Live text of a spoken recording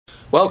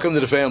Welcome to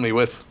the family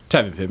with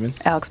Tevin Pittman,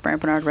 Alex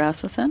Brandt, Bernard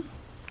Rasmussen.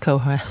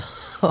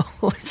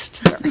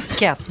 Co-host.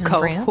 Catherine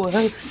Brandt.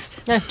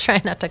 Co-host.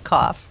 Try not to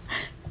cough.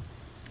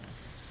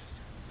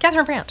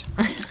 Catherine Brandt.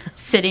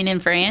 Sitting in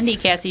for Andy,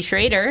 Cassie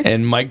Schrader.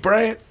 And Mike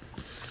Bryant.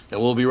 And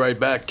we'll be right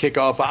back. Kick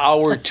off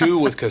hour 2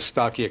 with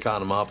Kostaki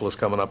Economopoulos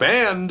coming up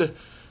and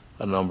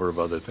a number of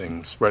other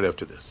things right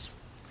after this.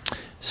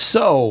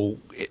 So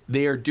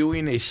they are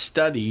doing a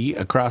study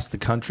across the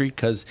country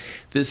because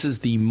this is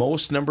the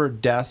most number of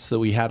deaths that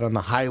we had on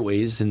the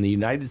highways in the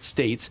United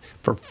States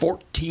for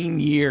 14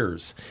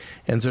 years.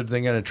 And so they're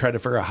going to try to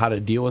figure out how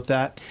to deal with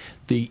that.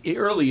 The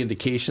early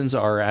indications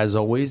are, as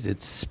always,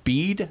 it's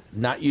speed,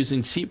 not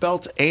using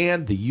seatbelts,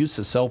 and the use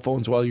of cell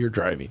phones while you're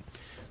driving.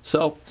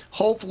 So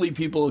hopefully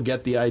people will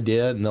get the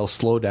idea and they'll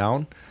slow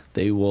down.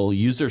 They will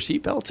use their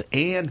seatbelts,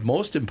 and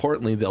most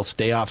importantly, they'll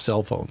stay off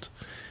cell phones.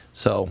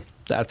 So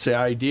that's the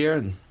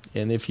idea,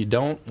 and if you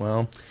don't,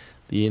 well,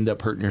 you end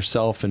up hurting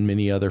yourself and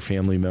many other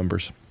family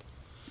members.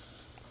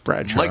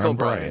 Bradshaw, Michael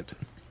Bryant.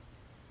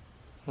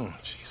 Oh,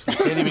 jeez. I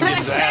can't even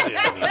get that in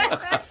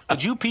anymore.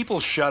 Would you people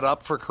shut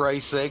up, for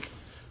Christ's sake?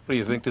 What do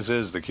you think this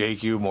is, the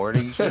KQ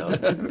Morning Show?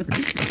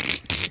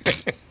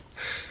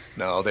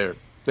 No,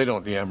 they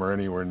don't yammer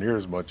anywhere near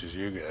as much as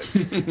you guys.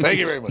 Thank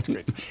you very much,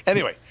 Grace.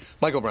 Anyway,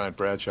 Michael Bryant,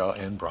 Bradshaw,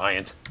 and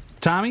Bryant.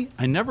 Tommy,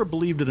 I never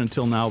believed it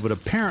until now, but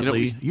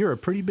apparently you're a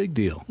pretty big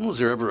deal. Was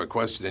there ever a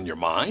question in your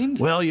mind?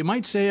 Well, you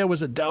might say I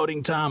was a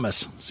doubting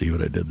Thomas. See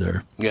what I did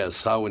there?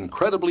 Yes, how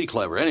incredibly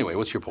clever. Anyway,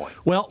 what's your point?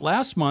 Well,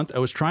 last month I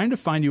was trying to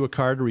find you a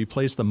car to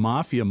replace the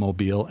Mafia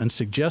Mobile and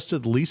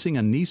suggested leasing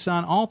a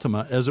Nissan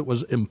Altima as it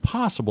was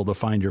impossible to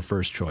find your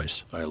first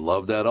choice. I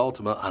love that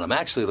Altima, and I'm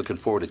actually looking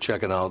forward to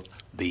checking out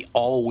the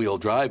all-wheel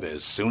drive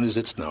as soon as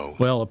it snows.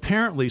 Well,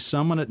 apparently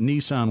someone at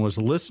Nissan was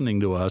listening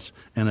to us,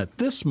 and at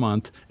this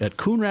month at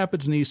Coon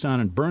Rapids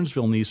Nissan and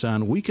Burnsville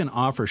Nissan, we can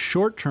offer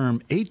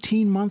short-term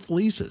 18-month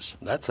leases.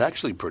 That's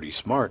actually pretty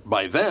smart.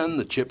 By then,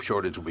 the chip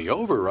shortage will be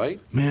over, right?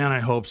 Man,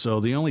 I hope so.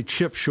 The only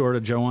chip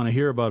shortage I want to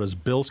hear about is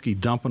Bilski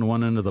dumping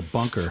one into the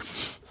bunker.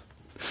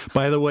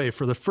 By the way,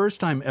 for the first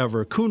time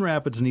ever, Coon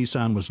Rapids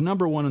Nissan was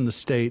number 1 in the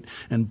state,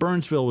 and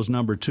Burnsville was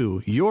number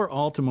 2. Your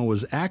Altima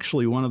was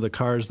actually one of the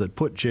cars that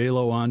put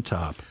J-Lo on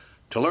top.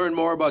 To learn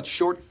more about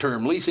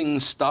short-term leasing,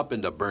 stop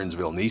into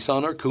Burnsville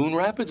Nissan or Coon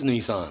Rapids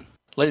Nissan.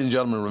 Ladies and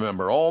gentlemen,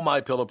 remember, all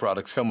MyPillow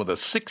products come with a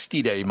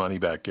 60-day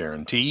money-back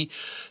guarantee.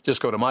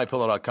 Just go to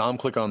MyPillow.com,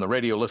 click on the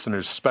radio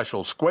listeners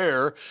special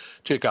square,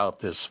 check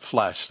out this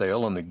flash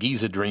sale on the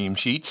Giza Dream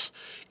Sheets.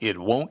 It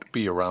won't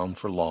be around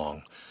for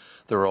long.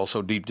 There are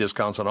also deep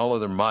discounts on all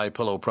other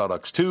MyPillow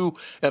products, too.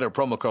 Enter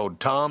promo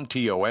code TOM,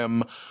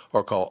 T-O-M,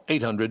 or call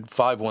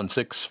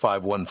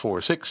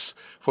 800-516-5146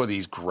 for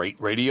these great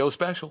radio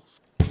specials.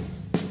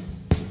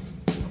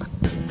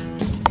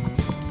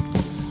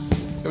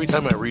 Every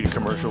time I read a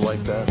commercial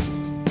like that,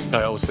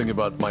 I always think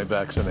about my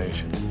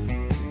vaccination.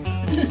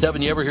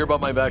 Devin, you ever hear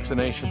about my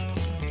vaccination?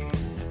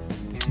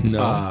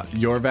 No.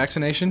 Your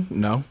vaccination?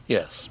 No.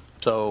 Yes.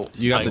 So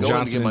You got I the go in to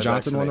Johnson get my &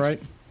 Johnson one, right?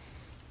 vaccination.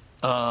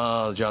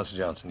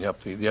 Johnson.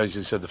 Yep. Yeah,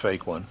 you said the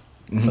fake one.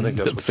 I think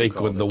that's The what fake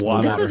you with the called it.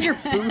 water. This was your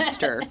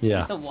booster.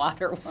 Yeah. The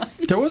water one.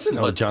 There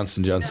wasn't a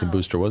Johnson & Johnson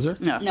booster, was there?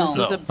 No, No.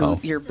 this is No.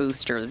 your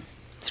booster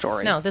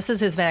story. No, this is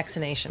his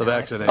vaccination. The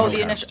Alex. vaccination. Oh,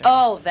 the initial.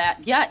 Oh, that.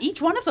 Yeah,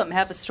 each one of them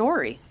have a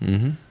story.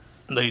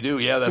 They do.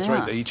 Yeah, that's Yeah.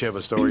 right. They each have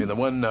a story. And the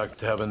one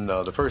having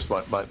the first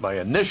one, my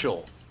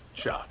initial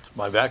shot,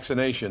 my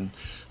vaccination,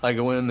 I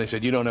go in. They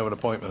said, "You don't have an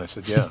appointment." I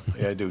said, "Yeah,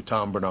 I do."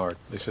 Tom Bernard.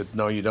 They said,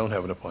 "No, you don't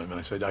have an appointment."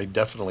 I said, "I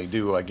definitely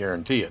do. I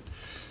guarantee it."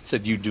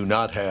 Said, "You do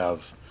not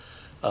have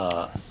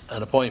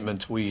an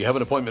appointment. We have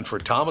an appointment for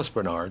Thomas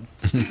Bernard."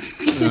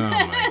 Oh,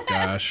 my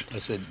gosh. I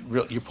said,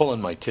 "You're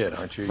pulling my tit,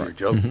 aren't you? You're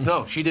joking."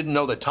 No, she didn't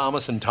know that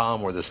Thomas and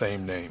Tom were the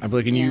same name. I'm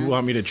like, and you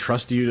want me to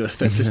trust you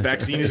that this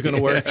vaccine is going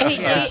to work?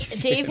 Hey,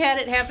 Dave had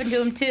it happen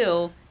to him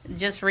too,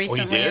 just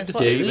recently. did? as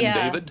well. Dave and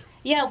yeah. David?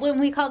 Yeah, when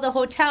we called the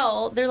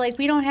hotel, they're like,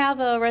 we don't have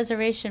a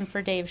reservation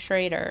for Dave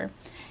Schrader.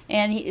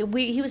 And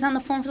he was on the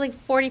phone for like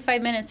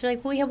 45 minutes. They're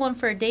like, we have one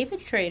for David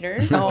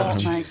Schrader. Oh,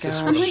 my I'm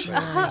gosh. like,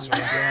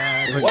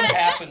 What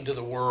happened to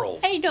the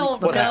world? I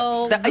don't What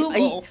know.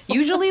 Google.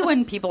 Usually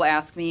when people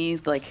ask me,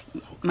 like,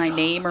 my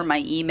name or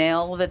my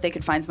email that they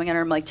could find something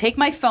under, I'm like, take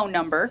my phone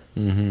number.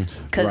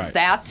 Because Right.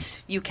 that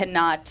you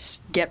cannot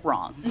get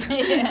wrong.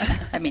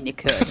 I mean, you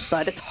could,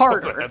 but it's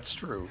harder. That's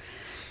true.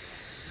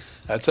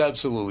 That's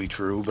absolutely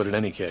true, but in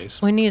any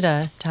case. We need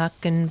a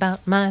talking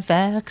about my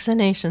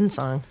vaccination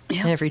song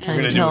every time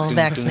you tell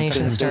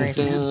vaccination stories.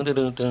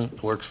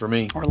 Works for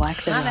me. Or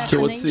lack thereof.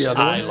 So what's the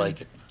other I one?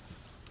 like it.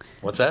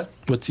 What's that?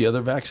 What's the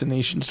other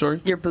vaccination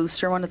story? Your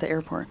booster one at the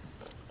airport.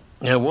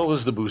 Yeah, what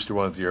was the booster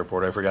one at the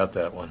airport? I forgot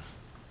that one.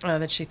 Oh,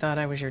 that she thought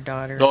I was your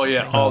daughter. Oh,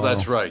 yeah. Oh,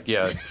 that's right.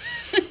 Yeah.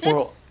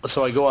 Well,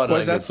 so I go out and Why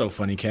I is that get, so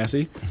funny,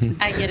 Cassie?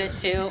 I get it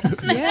too.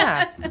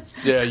 Yeah.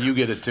 Yeah, you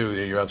get it too.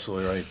 Yeah, you're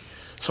absolutely right.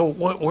 So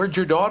where'd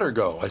your daughter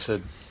go? I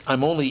said,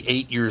 I'm only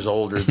 8 years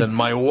older than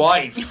my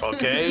wife,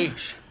 okay?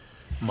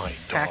 My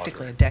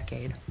Practically daughter. a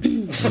decade.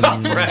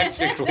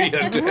 Practically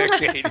a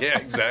decade. Yeah,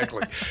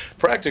 exactly.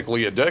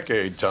 Practically a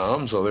decade,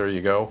 Tom. So there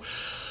you go.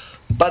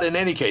 But in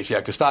any case, yeah,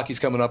 Kostaki's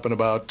coming up in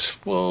about,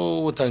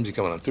 well, what time's he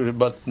coming up?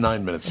 About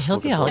 9 minutes. He'll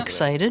Looking be all forward to that.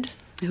 excited.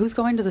 Who's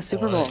going to the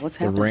Super Bowl? What's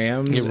The happening?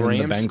 Rams, The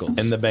Rams and the Bengals.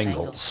 And the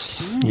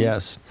Bengals.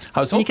 Yes. I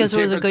was hoping Because it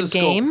San was a good Francisco-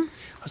 game?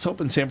 I was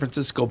hoping San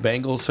Francisco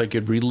Bengals so I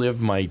could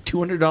relive my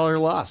 $200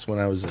 loss when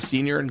I was a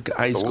senior in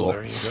high school Oh,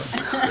 there you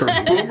go. for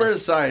Boomer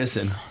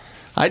Esiason.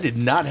 I did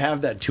not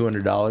have that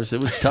 $200.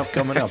 It was tough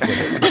coming up with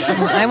it.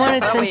 I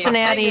wanted Oh, wait,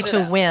 Cincinnati figured it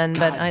to out. win,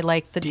 but I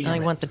like damn I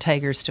it. want the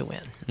Tigers to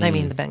win. I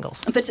mean the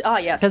Bengals.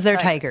 Yes. Because they're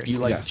Tigers. Tigers. You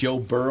like Yes. Joe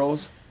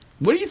Burrows?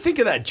 What do you think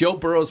of that Joe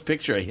Burrows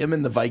picture of him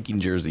in the Viking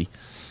jersey?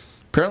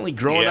 Apparently,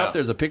 growing Yeah. up,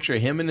 there's a picture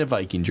of him in a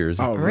Viking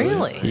jersey. Oh,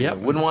 Really? Yep.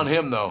 Wouldn't want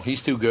him, though.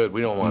 He's too good. We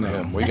don't want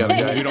him. We got a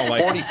guy. We don't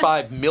like him.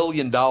 $45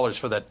 million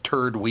for that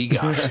turd we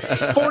got.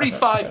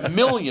 $45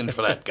 million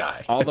for that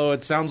guy. Although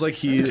it sounds like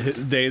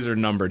his days are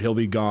numbered. He'll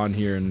be gone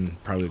here in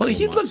probably a Well, couple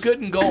he'd look months.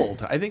 good in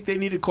gold. I think they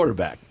need a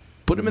quarterback.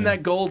 Put him in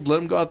that gold. Let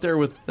him go out there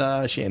with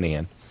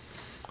Shanahan.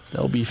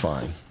 They'll be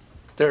fine.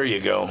 There you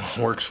go.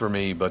 Works for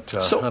me, but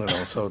So- I don't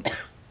know. So,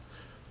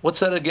 what's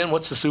that again?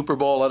 What's the Super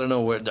Bowl? I don't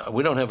know.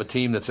 We don't have a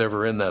team that's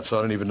ever in that, so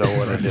I don't even know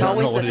what it It's is.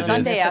 always know what the it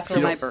Sunday is. after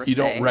You my don't- birthday. You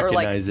don't or like,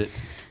 recognize it.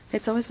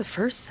 it's always the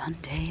first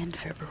Sunday in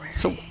February.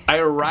 So I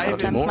arrived in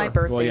Sometimes my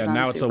birthday's Well, yeah. on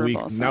Now it's a Super week.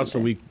 Bowl Now it's a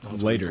Sunday. week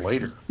later.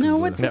 Later.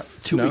 No, it's Yeah,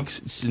 a 2 No? weeks.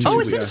 It's in Oh, 2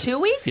 it's in weeks. 2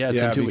 weeks? Yeah,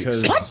 it's Yeah, in 2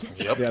 because weeks. What?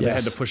 Yep. yeah, they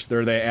Yes. had to push.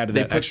 They added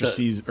They that put extra the-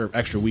 season or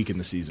extra week in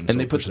the season, And so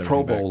they it put pushed the Pro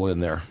everything Bowl in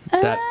there.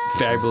 That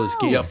fabulous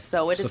game. Yep.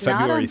 So it So is not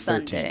February on 13th,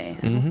 Sunday.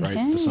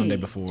 right? The Sunday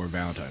Okay. before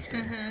Valentine's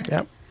Day.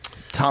 Yep.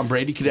 Tom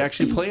Brady could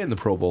actually play in the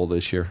Pro Bowl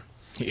this year.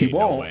 He Ain't no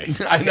won't. way.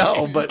 I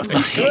know, but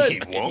he could.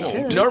 He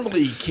won't.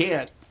 Normally he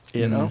can't,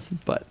 you know.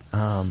 But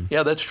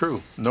Yeah, that's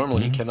true.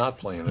 Normally Mm-hmm. he cannot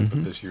play in it,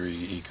 but this year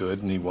he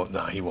could, and he won't.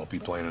 No, he won't be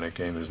playing in that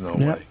game. There's no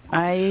Yeah. way.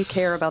 I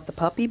care about the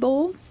Puppy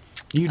Bowl.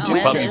 you do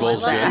When Puppy is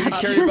Bowl's good. You that?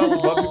 care about the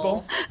Puppy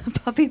Bowl? The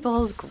Puppy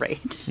Bowl is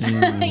great.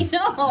 I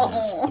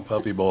know.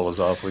 Puppy Bowl is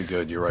awfully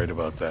good. You're right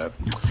about that.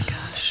 Oh my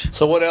gosh.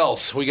 So what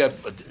else? We got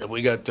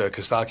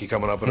Kostaki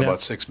coming up in Yeah.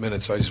 about 6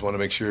 minutes. I just want to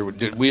make sure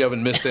we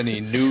haven't missed any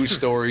news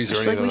stories or I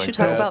feel like anything we like should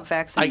that. talk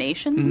about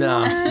vaccinations No.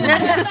 more.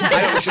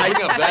 I we should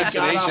bring up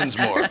vaccinations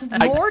more. There's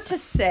more to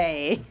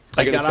say.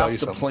 I I gotta got tell off you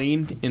the something.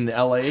 plane in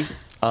L.A.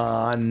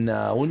 on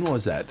when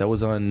was that? That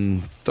was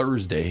on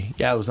Thursday.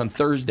 Yeah, it was on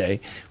Thursday.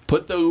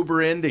 Put the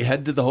Uber in to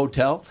head to the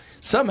hotel.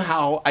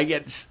 Somehow I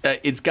get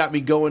it's got me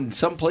going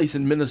someplace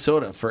in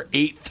Minnesota for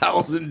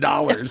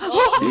 $8,000.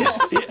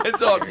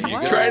 So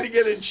I'm trying to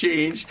get it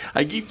changed.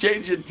 I keep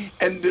changing,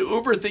 and the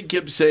Uber thing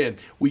kept saying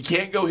we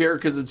can't go here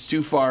because it's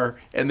too far,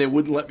 and they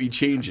wouldn't let me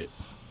change it.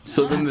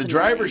 So then the That's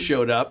driver annoying.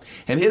 showed up,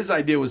 and his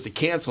idea was to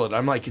cancel it.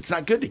 I'm like, it's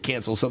not good to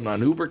cancel something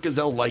on Uber because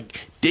they'll like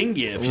ding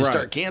you if you Right.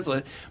 start canceling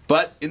it.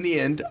 But in the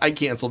end, I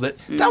canceled it.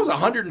 That was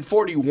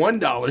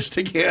 $141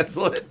 to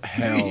cancel it.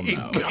 Hell no. You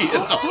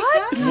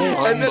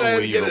know? And then I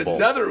had to get Unbelievable.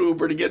 another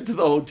Uber to get to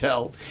the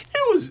hotel.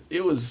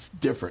 It was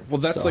different. Well,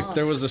 that's So- like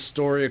there was a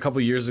story a couple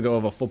years ago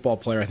of a football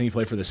player. I think he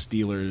played for the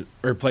Steelers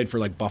or played for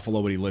like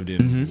Buffalo, but he lived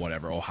in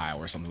whatever Ohio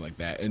or something like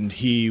that. And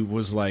he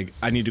was like,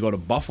 "I need to go to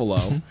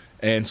Buffalo,"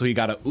 and so he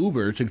got an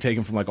Uber to take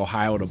him from like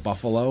Ohio to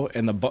Buffalo.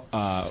 And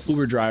the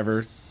Uber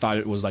driver thought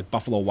it was like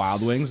Buffalo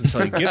Wild Wings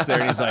until he gets there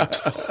and he's like,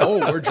 "Oh,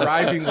 we're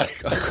driving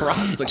like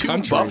across the To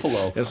country."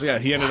 Buffalo. Yes, yeah.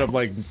 He ended up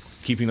like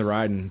keeping the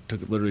ride and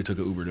literally took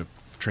an Uber to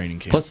training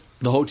camp. Plus,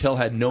 the hotel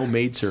had no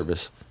maid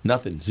service.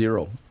 Nothing.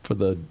 Zero for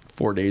the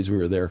 4 days we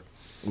were there.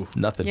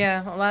 Nothing.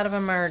 Yeah, a lot of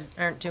them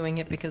aren't doing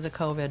it because of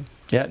COVID.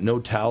 Yeah, no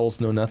towels,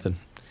 no nothing.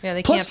 Yeah,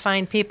 they Plus- can't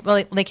find people.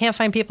 Well, they can't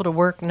find people to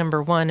work.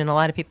 Number one, and a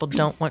lot of people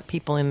don't want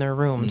people in their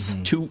rooms.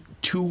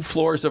 Two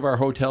floors of our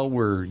hotel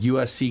were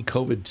USC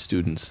COVID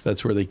students.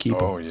 That's where they keep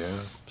Oh them. yeah,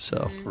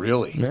 So,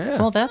 really? yeah.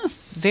 Well,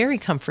 that's very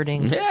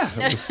comforting. yeah.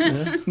 It was,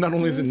 yeah. Not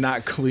only is it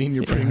not clean,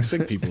 you're bringing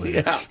sick people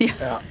in.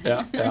 Yeah.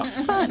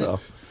 So,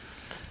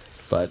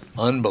 but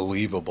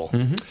Unbelievable.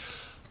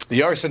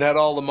 The arson had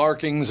all the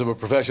markings of a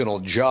professional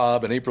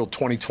job. In April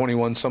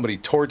 2021, somebody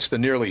torched the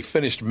nearly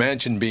finished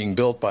mansion being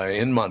built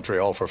in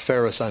Montreal for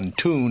Ferris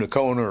Antoun, a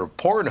co-owner of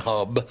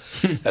Pornhub.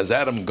 As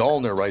Adam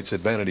Gallner writes at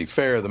Vanity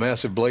Fair, the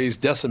massive blaze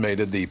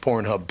decimated the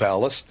Pornhub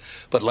palace,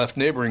 but left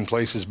neighboring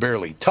places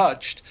barely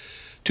touched.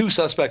 2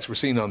 suspects were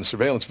seen on the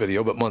surveillance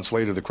video, but months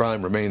later the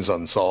crime remains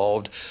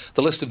unsolved.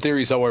 The list of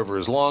theories, however,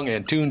 is long.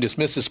 Antoun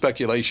dismisses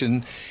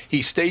speculation.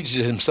 He staged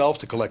it himself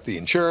to collect the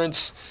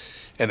insurance.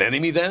 An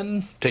enemy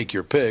then? Take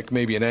your pick.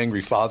 Maybe an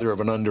angry father of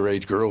an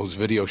underage girl whose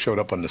video showed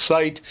up on the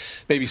site.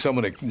 Maybe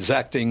someone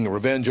exacting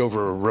revenge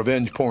over a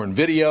revenge porn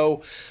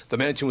video. The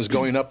mansion was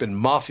going up in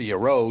Mafia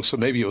Row, so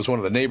maybe it was one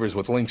of the neighbors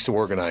with links to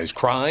organized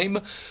crime.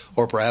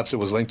 Or perhaps it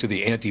was linked to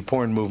the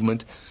anti-porn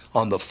movement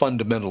on the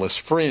fundamentalist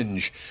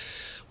fringe.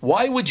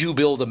 Why would you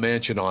build a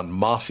mansion on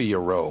Mafia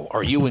Row?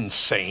 Are you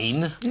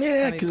insane?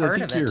 yeah, I've because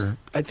heard I of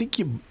think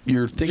it.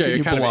 you're thinking Yeah, you're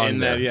you kind of belong in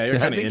there. that. Yeah, you're I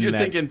kind of think in you're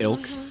that thinking,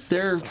 ilk.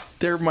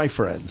 they're my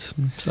friends.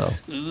 So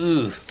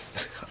Ugh.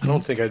 I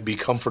don't think I'd be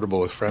comfortable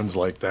with friends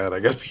like that. I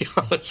got to be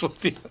honest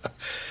with you.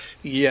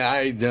 Yeah,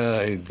 I'd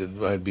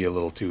be a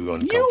little too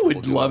uncomfortable. you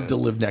would doing love that. to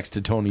live next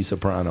to Tony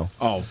Soprano.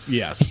 Oh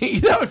yes.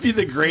 That would be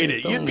the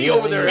greatest. You'd be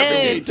over there every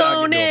Hey, day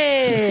talking to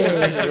him.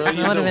 Tony!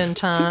 That would have been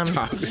Tom. Him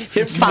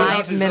putting 5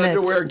 on his minutes.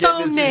 underwear, getting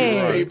his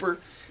Tony! newspaper,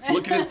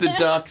 looking at the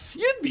ducks.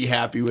 You'd be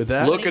happy with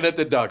that. Looking at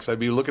the ducks. I'd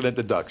be looking at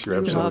the ducks. You're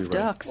absolutely Love right.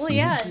 ducks. Well,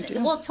 yeah.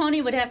 Well,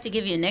 Tony would have to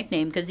give you a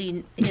nickname because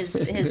his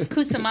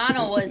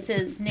Cusimano was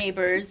his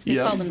neighbors. He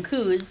Yeah. called him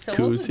Coos. So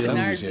Coos, what would yeah.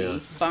 Bernard Coos, yeah.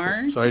 be?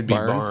 Barn? So I'd be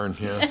Barn. Barn,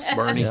 yeah.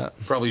 Barney. Yeah.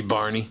 Probably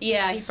Barney.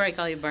 Yeah, he'd probably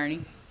call you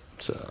Barney.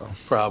 So,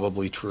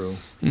 Probably true.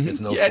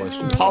 There's no yeah,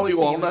 question. Polly See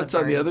him as a Walnuts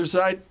on the bird. other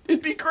side.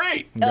 It'd be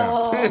great.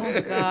 Oh,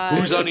 God.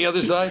 Who's on the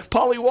other side?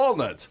 Polly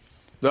Walnuts.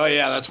 Oh,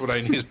 yeah, that's what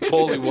I need is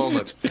Paulie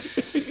Walnuts.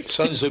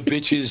 Sons of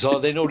bitches. Oh,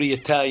 they know the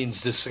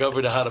Italians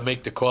discovered how to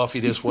make the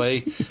coffee this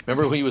way.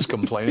 Remember when he was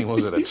complaining?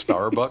 Was it at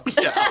Starbucks?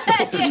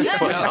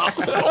 Oh,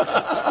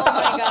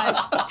 my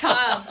gosh.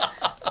 Tom,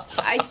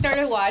 I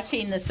started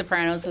watching The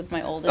Sopranos with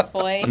my oldest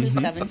boy, who's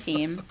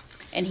 17.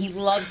 And he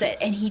loves it.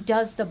 And he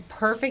does the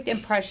perfect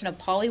impression of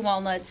Polly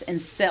Walnuts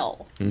and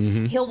Syl.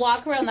 He'll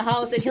walk around the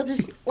house and he'll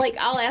just, like,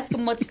 I'll ask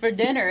him what's for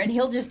dinner, and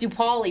he'll just do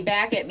Polly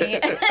back at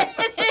me.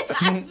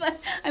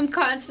 I'm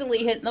constantly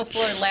hitting the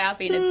floor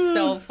laughing. It's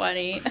so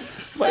funny.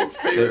 My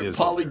favorite. is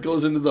Polly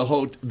goes into the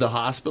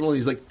hospital and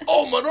he's like,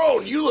 "Oh, Monroe,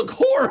 you look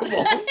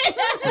horrible."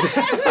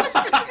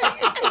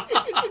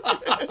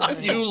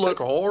 You look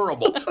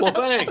horrible. Well,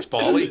 thanks,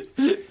 Paulie.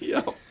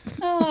 Yeah.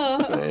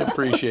 I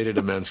appreciate it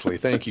immensely.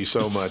 Thank you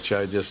so much.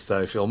 I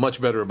feel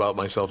much better about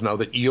myself now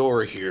that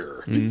you're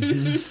here.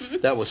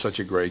 That was such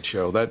a great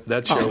show.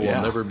 That show yeah.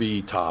 will never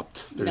be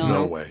topped. There's No.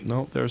 no way.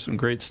 No, there's some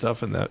great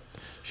stuff in that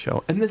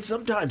show. And then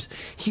sometimes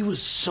he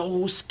was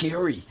so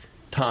scary.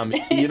 Tom,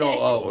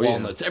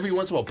 Walnuts. Every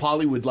once in a while,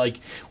 Polly would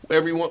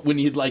when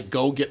he'd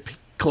go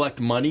collect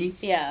money.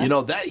 Yeah.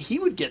 That he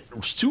would get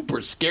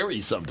super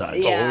scary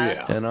sometimes.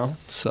 Yeah. Oh, yeah.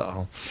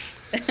 So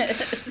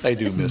I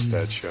do miss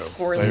that show.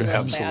 Squirrely I little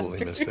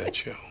absolutely bastard. miss that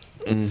show.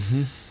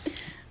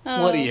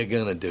 What are you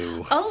going to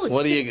do? Oh,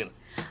 what are you going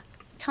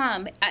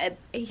Tom,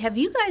 have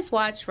you guys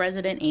watched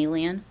Resident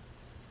Alien?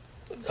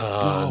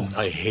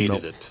 I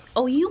hated it.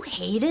 Oh, you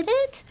hated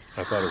it?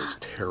 I thought it was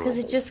terrible. Because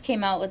it just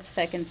came out with the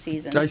second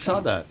season. I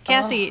saw that.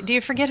 Cassie, do you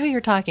forget who you're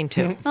talking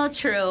to? Oh,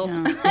 true.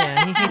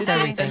 Yeah, he hates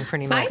everything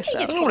pretty I much. think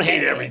I it's don't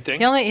hate hilarious.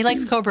 everything. He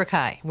likes Cobra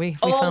Kai. We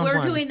Oh, found we're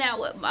one. doing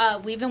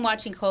that. We've been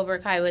watching Cobra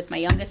Kai with my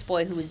youngest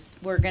boy,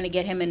 we're going to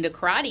get him into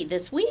karate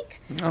this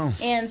week. Oh,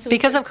 And so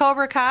Because of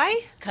Cobra Kai?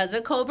 because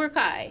of Cobra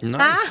Kai.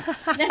 nice.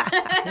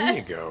 There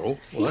you go.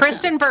 What?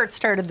 Kristen Burt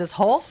started this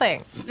whole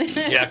thing.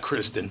 Yeah,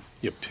 Kristen,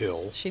 you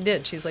pill. She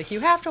did. She's like,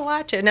 you have to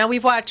watch it. Now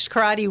we've watched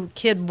Karate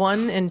Kid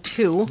 1 and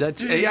 2.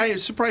 Yeah, I'm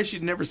surprised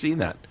you'd never seen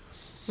that.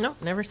 No,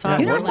 never saw Yeah, it.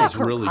 You never saw was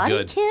really Karate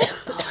good. Kid?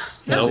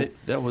 No.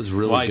 That was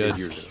really Why good. did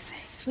yours?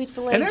 Sweet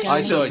filet, And actually, Johnny.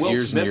 I saw it Will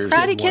years and Smith years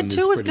Karate one Kid is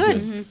 2 was pretty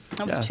good.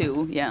 That was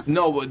 2, yeah.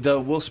 No, but the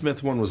Will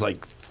Smith one was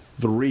like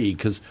 3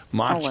 because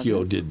was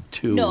Machio it? did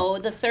 2. No,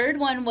 the third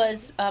one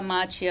was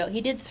Machio. He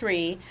did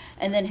 3,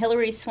 and then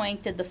Hilary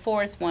Swank did the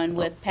fourth one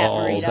with Pat Oh,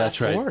 Morita.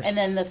 that's right. Fourth. And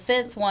then the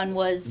fifth one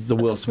was The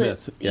a Will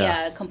Smith,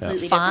 yeah. a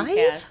completely Yeah. different 5?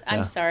 cast. I'm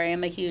Yeah. sorry,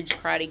 I'm a huge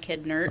Karate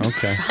Kid nerd.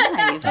 Okay.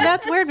 5. Well,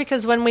 that's weird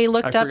because when we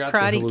looked I up forgot the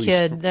Karate Hilary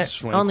Kid,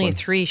 Swank only one.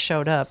 3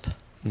 showed up.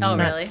 Oh, Not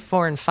really?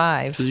 4 and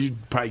 5. Because you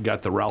probably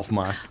got the Ralph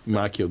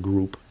Macchio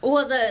group.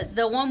 Well,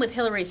 the one with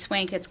Hilary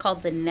Swank, it's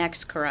called The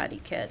Next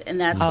Karate Kid, and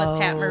that's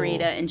with Pat Oh.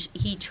 Morita, and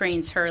he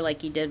trains her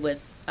like he did with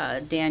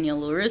Daniel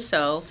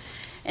LaRusso.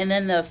 And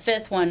then the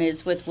fifth one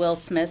is with Will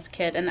Smith's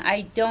kid, and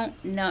I don't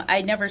know.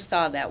 I never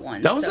saw that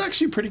one. That was so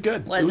actually pretty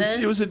good. Was it?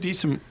 It was a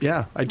decent.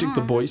 Yeah, I took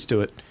the boys to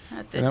it. I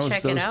have to And that was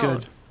check that it was out.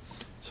 good.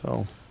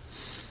 So,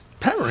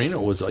 Pat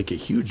Morita was like a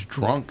huge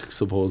drunk,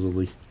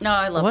 supposedly. No,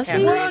 I love Was Pat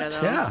he? Morita,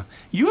 though. Yeah,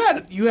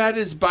 you had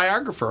his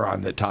biographer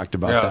on that talked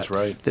about Yeah, that. that's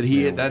right. That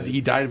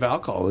he died of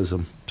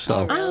alcoholism.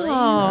 So Oh, really?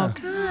 Oh,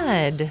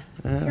 good.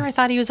 Here I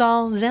thought he was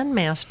all Zen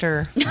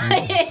master. The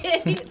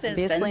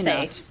Obviously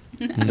sensei.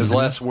 not. His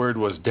last word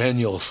was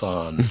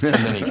Daniel-san, and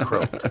then he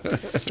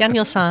croaked.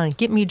 Daniel-san,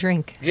 get me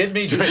drink. Get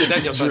me drink,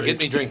 Daniel-san, get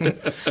me drink.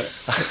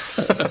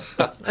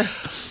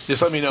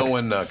 Just let me know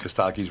when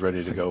Kostaki's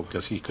ready to go,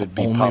 because he could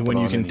be Only popping when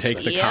you on can any take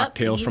second. the Yep,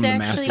 cocktail he's from the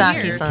actually master.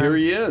 here. Kostaki's on. here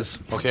he is.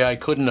 Okay, I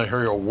couldn't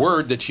hear a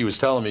word that she was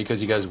telling me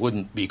because you guys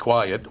wouldn't be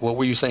quiet. What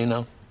were you saying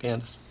now,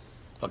 Candace?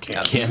 Oh,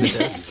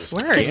 Candace.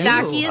 Word.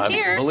 Kostaki is I'm-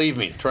 here. Believe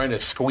me, trying to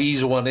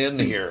squeeze one in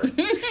here.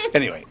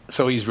 Anyway,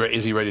 so is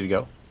he ready to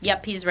go?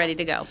 Yep, he's ready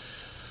to go.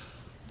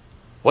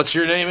 What's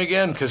your name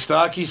again?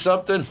 Kostaki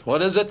something?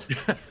 What is it?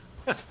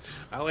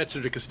 I'll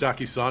answer to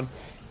Kostaki-san.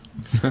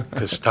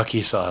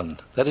 Kostaki-san.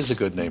 That is a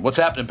good name. What's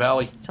happening,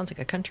 Pally? Sounds like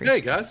a country. Hey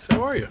guys,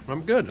 how are you?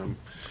 I'm good. I'm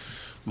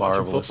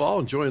watching Marvelous. football,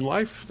 enjoying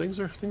life. Things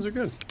are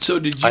good. So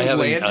did you I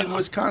haven't- land in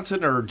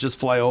Wisconsin or just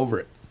fly over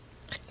it?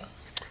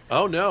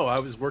 Oh no, I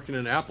was working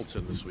in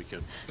Appleton this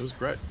weekend. It was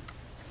great.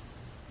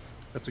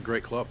 That's a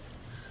great club.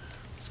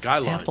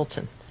 Skyline.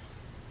 Appleton.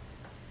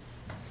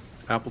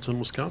 Appleton,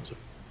 Wisconsin.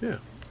 Yeah.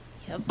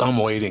 Yep. I'm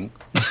waiting.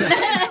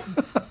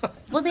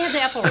 Well, they have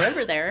the Apple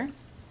River there.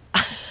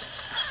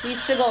 We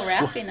used to go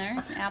rafting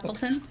there in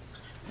Appleton. You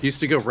used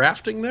to go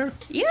rafting there?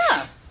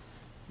 Yeah.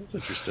 That's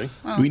interesting.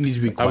 We need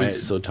to be quiet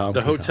so Tom.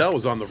 The can hotel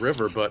was on the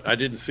river, but I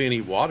didn't see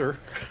any water.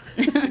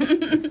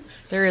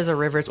 There is a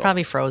river. It's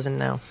probably frozen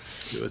now.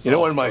 It was You know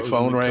all when my frozen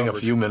phone and rang a covered.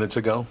 few minutes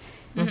ago?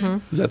 Is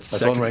that the My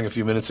second? phone rang a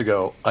few minutes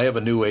ago. I have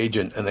a new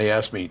agent, and they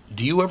asked me,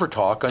 "Do you ever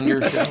talk on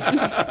your show?"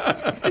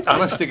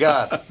 Honest to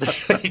God,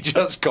 he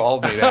just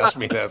called me and asked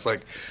me that. It's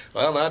like,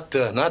 well, not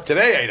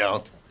today. I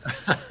don't.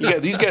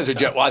 These guys are.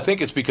 Well, I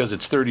think it's because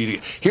it's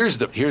 30. Here's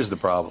the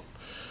problem,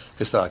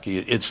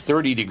 Kostaki. It's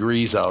 30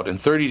 degrees out,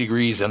 and 30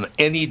 degrees on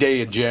any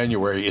day in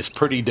January is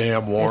pretty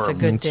damn warm. It's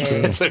a good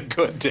day. It's a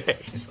good day.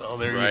 So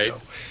there Right. you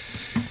go.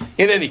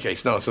 In any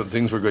case, no. So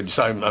things were good.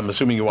 So I'm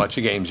assuming you watched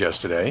the games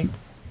yesterday.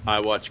 I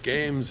watched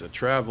games. I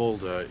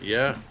traveled.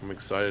 Yeah, I'm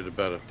excited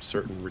about a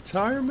certain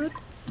retirement.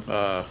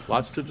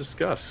 Lots to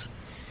discuss.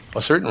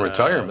 A certain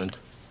retirement.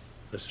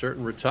 A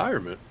certain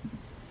retirement.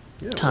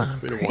 Yeah, Tom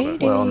we don't want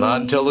Brady. Well,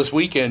 not until this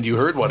weekend. You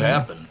heard what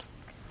happened.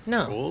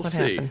 No. to. We'll what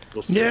see. happened?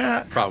 We'll see.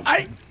 Yeah, Probably.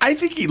 I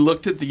think he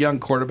looked at the young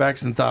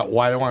quarterbacks and thought,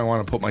 why do I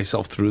want to put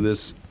myself through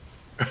this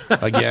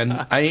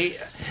again?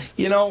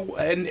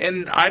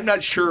 And I'm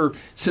not sure,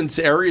 since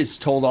Arias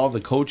told all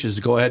the coaches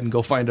to go ahead and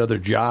go find other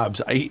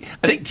jobs. I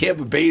think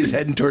Tampa Bay is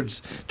heading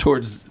towards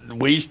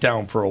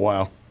Wastetown for a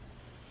while.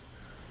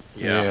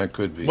 Yeah, it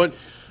could be.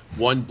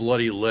 One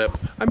bloody lip.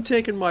 I'm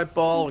taking my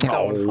ball and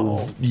going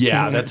home.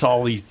 Yeah, that's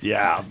all he's.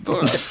 Yeah,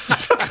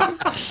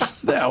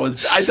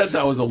 I thought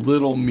that was a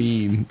little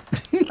mean.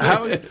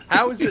 How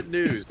is it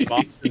news?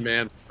 Boston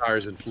man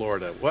retires in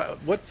Florida.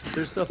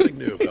 There's nothing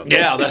new about that.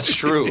 Yeah, that's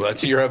true.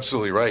 You're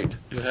absolutely right.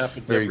 It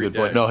happens Very every good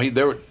point. day.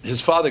 No,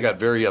 his father got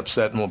very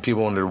upset, and when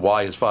people wondered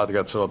why his father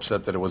got so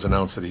upset that it was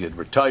announced that he had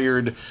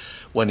retired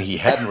when he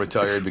hadn't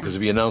retired, because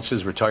if he announced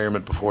his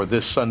retirement before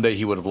this Sunday,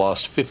 he would have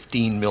lost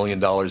 $15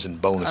 million in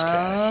bonus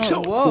cash.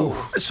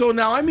 So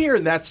now I'm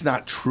hearing that's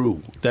not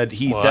true. That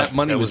that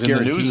money that was was in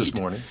the guaranteed news this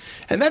morning.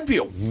 and that'd be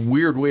a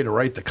weird way to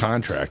write the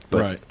contract.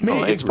 But Right. maybe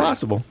I it's agree.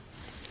 possible.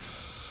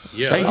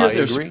 Yeah. I hear I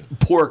there's agree.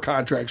 poor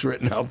contracts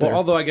written out there. Well,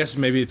 although I guess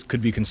maybe it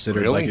could be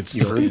considered Really? like it's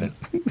You still heard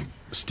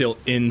still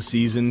in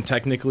season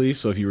technically.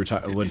 So if you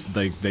retire,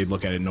 they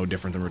look at it no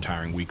different than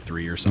retiring week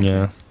 3 or something.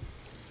 yeah.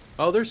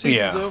 Oh, their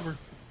season's Yeah. over.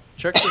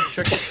 Check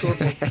the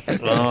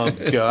scoreboard. Oh,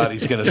 God,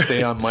 he's going to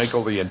stay on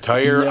Michael the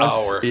entire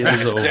hour. It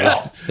is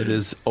over. It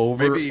is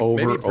over,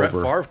 Maybe Brett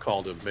Favre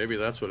called him. Maybe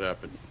that's what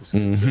happened.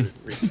 He's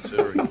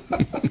reconsidering.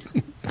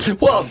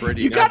 Well,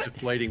 Brady you now got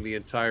deflating the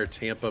entire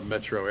Tampa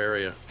metro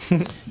area.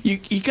 you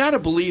got to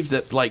believe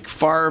that like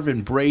Favre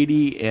and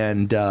Brady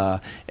and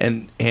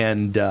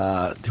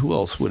who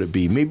else would it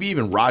be? Maybe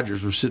even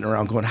Rodgers were sitting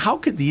around going, "How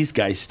could these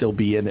guys still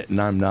be in it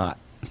and I'm not?"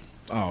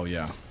 Oh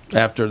yeah.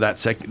 After that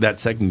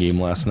second game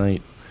last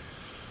night.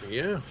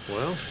 Yeah,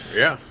 well,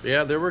 yeah.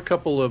 There were a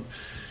couple of,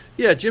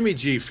 Jimmy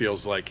G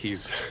feels like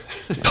he's,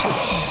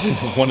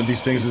 One of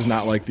these things is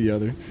not like the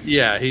other.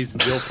 he's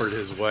Guilford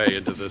his way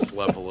into this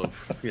level of,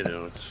 it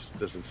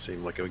doesn't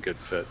seem like a good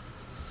fit.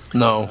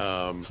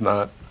 No, it's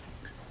not.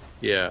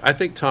 Yeah, I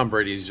think Tom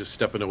Brady's just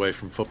stepping away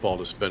from football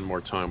to spend more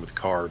time with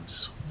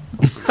carbs.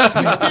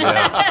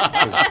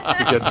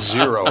 Yeah, you get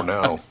zero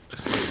now.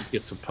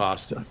 Get some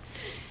pasta.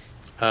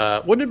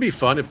 Wouldn't it be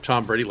fun if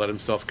Tom Brady let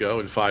himself go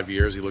in 5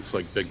 years? He looks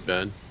like Big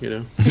Ben,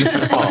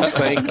 Oh,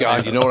 thank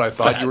God. You know what I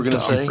thought you were going to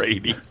Tom say?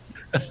 Brady.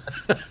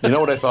 You know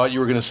what I thought you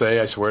were going to say?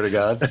 I swear to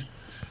God.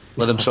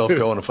 Let himself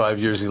go in 5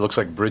 years. He looks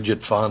like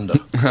Bridget Fonda.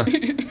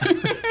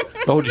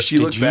 Oh, does she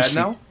look you bad see-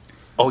 now?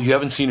 Oh, you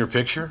haven't seen her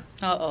picture?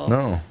 Uh-oh.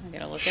 No. I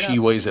gotta look it She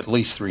up. weighs at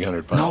least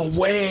 300 pounds. No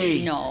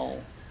way. No.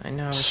 I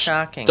know.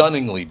 Shocking.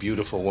 Stunningly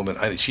beautiful woman.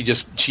 She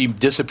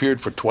disappeared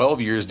for 12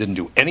 years, didn't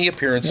do any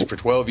appearances for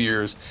 12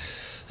 years.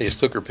 They just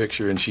took her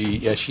picture, and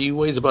she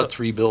weighs about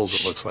 3 bills,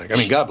 it looks like. I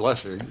mean, God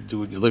bless her.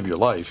 You live your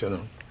life,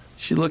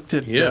 She looked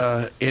at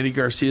Andy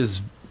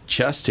Garcia's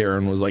chest hair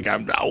and was like,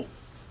 "I'm out."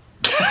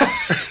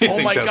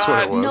 Oh my that's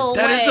what it God! was? No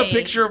That is way. a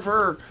picture of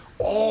her.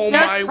 Oh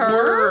That's my her?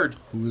 word!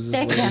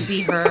 That can't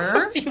be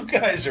her. You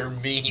guys are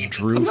mean.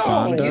 Drew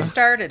Fonda. You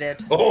started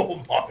it.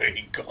 Oh,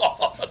 my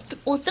God.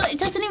 Well, it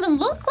doesn't even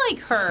look like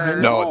her.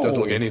 No, it doesn't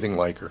look anything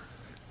like her.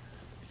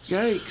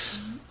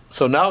 Yikes!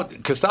 So now,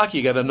 Kostaki,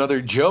 you got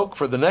another joke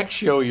for the next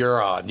show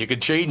you're on. You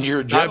could change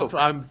your joke.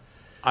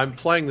 I'm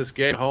playing this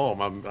game at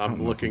home.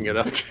 I'm looking it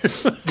up.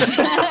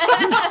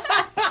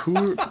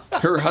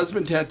 Her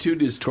husband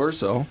tattooed his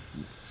torso.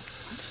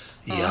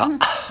 Yeah.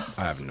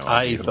 I have no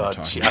I idea what we're thought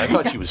talking I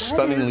thought she was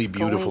stunningly is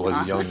beautiful going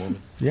as a young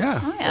woman. Yeah.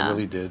 Oh, I yeah.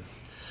 really did.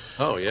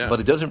 Oh yeah. But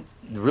it doesn't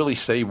really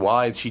say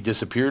why she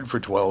disappeared for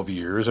 12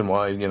 years and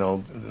why,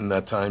 in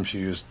that time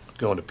she was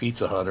going to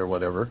Pizza Hut or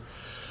whatever.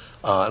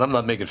 And I'm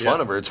not making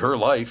fun of her. It's her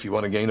life. You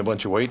want to gain a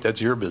bunch of weight,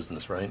 that's your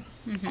business, right?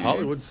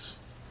 Hollywood's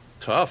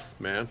tough,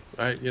 man.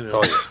 Oh,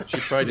 yeah. She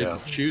probably Yeah.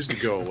 didn't choose to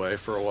go away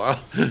for a while.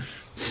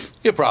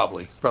 Yeah,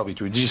 probably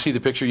true. Did you see the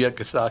picture yet,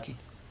 Kostaki?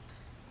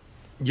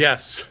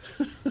 Yes.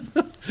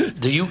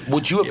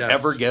 Would you have Yes.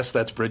 ever guessed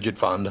that's Bridget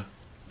Fonda?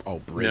 Oh,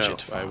 Bridget. No,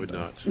 Fonda. I would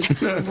not.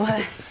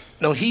 What?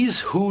 No, he's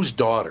whose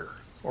daughter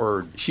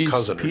or She's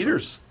cousin?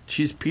 Peter's.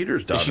 She's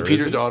Peter's daughter. Is she Peter's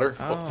isn't daughter?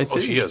 I Oh, think.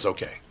 she is.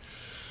 Okay.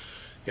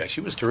 Yeah,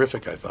 she was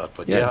terrific, I thought.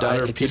 But Yeah, yeah,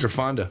 daughter I of Peter just,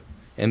 Fonda.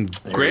 And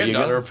you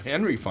granddaughter go. of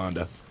Henry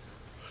Fonda.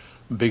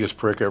 biggest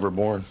prick ever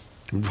born.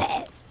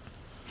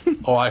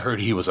 Oh, I heard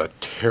he was a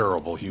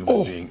terrible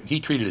human being. He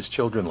treated his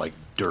children like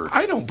dirt.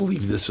 I don't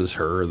believe this was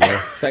her,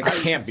 though. That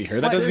can't be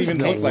her. That doesn't There's even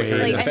no look like her.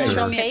 way. in the Like, face.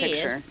 Show me a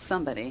Face. picture.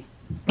 Somebody.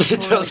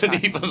 It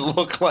doesn't even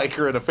look like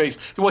her in the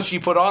face. What she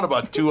put on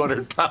about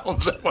 200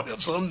 pounds. That might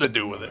have something to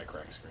do with it.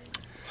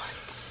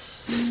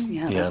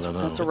 Yeah, I that's, don't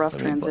know. that's a rough I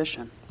mean,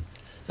 transition.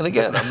 And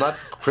again, I'm not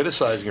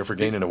criticizing her for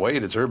gaining the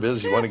weight. It's her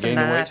business. You want to gain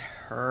the weight?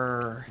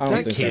 her. I don't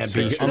That think can't that's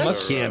be her. her.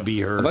 Unless, That can't be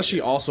her. unless she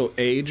also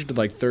aged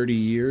like 30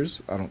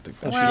 years. I don't think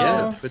that's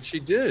Well, But she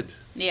did.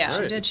 Yeah.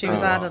 Right. she did. She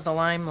was out of the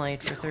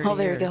limelight for 30 Oh,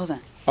 there you years. go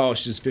then. Oh,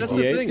 she's That's the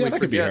 58? thing, Yeah, we that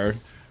could be forget. her.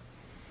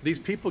 These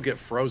people get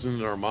frozen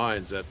in our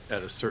minds at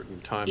a certain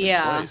time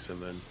Yeah. and place,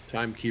 and then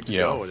time keeps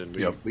Yeah. going, and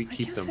Yep. we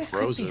keep guess them that could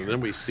frozen, be and her.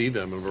 then we see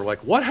them, and we're like,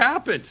 "What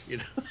happened?" You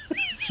know?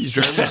 She's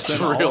driving That's St.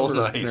 real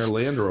Oliver in nice. her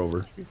Land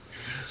Rover.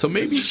 So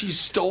maybe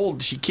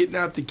she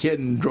kidnapped the kid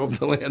and drove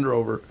the Land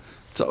Rover.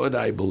 That's what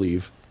I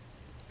believe.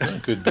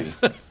 It could be.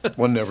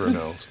 One never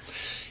knows.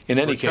 In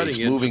any We're case, cutting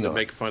into moving to on.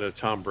 make fun of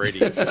Tom Brady.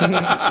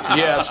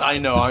 Yes, I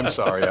know. I'm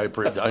sorry.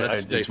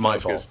 Let's stay It's my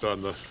fault. focused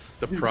on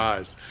the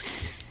prize.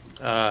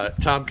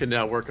 Tom can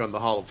now work on the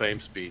Hall of Fame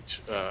speech.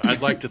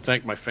 I'd like to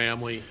thank my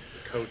family,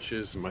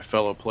 coaches, and my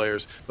fellow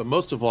players, but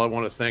most of all, I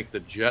want to thank the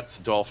Jets,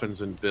 Dolphins,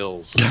 and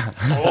Bills.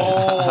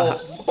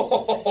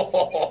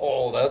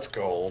 Oh, that's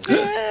cold.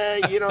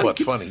 What,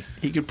 funny?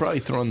 He could probably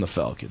throw in the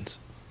Falcons.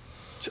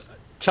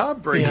 Tom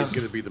Brady is Yeah.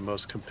 going to be the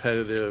most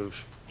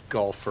competitive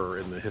golfer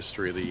in the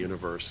history of the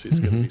universe. He's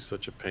going to be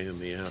such a pain in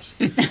the ass.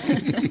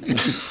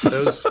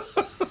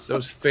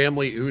 those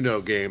family Uno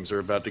games are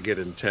about to get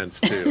intense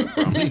too.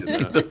 I promise you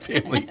that. The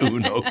family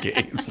Uno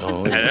games.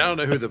 Oh, And I don't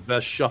know who the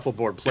best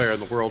shuffleboard player in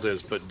the world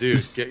is, but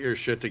dude, get your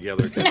shit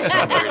together. 'Cause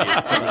Tom Brady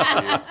is coming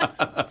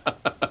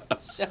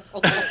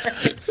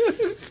for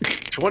you.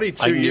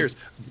 22 years.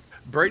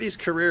 Brady's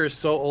career is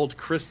so old,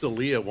 Chris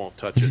D'Elia won't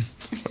touch it.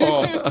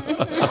 Oh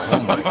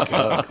my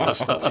God,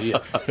 Crystal.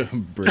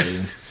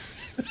 Brilliant.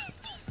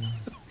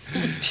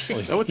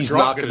 Now what's He's Gronk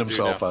knocking gonna do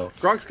himself now? out.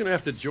 Gronk's going to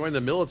have to join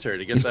the military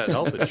to get that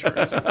health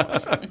insurance.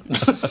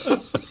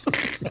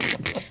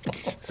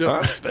 So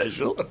I'm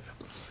special.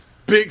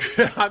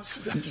 I'm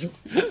special.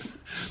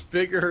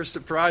 Bigger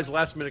surprise,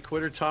 last minute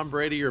quitter, Tom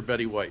Brady or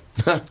Betty White?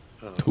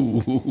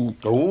 Ooh,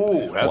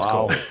 Oh, that's wow.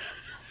 cold.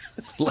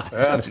 Last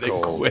That's minute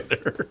cold.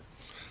 quitter.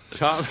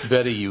 Tom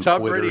Betty, you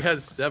Tom quitter. Brady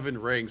has 7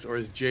 rings, or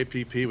as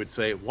JPP would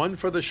say, 1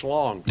 for the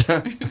schlong.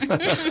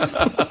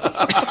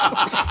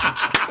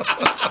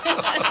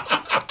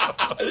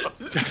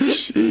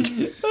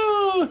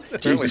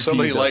 Apparently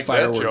somebody liked that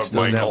Fireworks joke, doesn't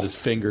have Michael. his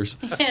fingers.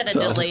 Had a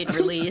delayed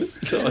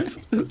release. So it's,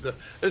 This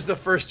is the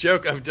first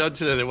joke I've done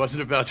today that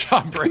wasn't about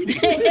Tom Brady.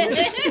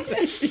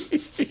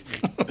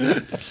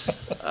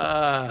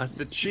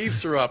 The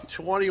Chiefs are up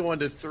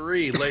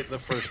 21-3 late in the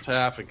first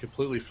half and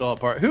completely fell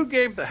apart. Who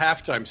gave the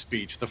halftime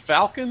speech? The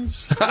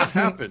Falcons? What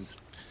happened?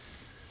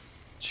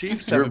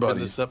 Chiefs Your haven't been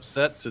buddies. this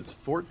upset since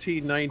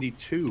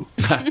 1492.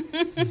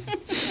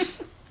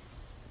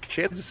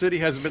 Kansas City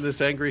hasn't been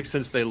this angry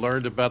since they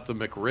learned about the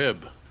McRib.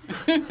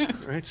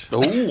 Right?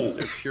 Ooh.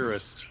 They're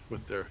purists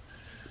with their.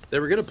 They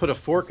were going to put a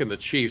fork in the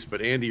Chiefs,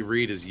 but Andy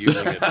Reid is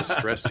using it to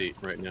stress eat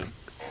right now.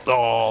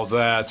 Oh,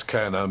 that's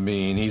kind of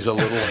mean. He's a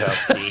little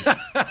hefty.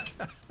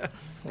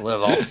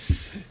 Little.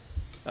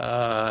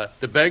 The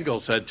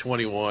Bengals had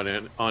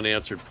 21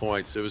 unanswered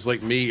points. It was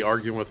like me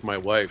arguing with my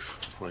wife.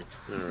 Like,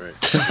 all right.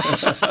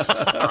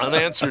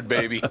 Unanswered,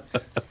 baby.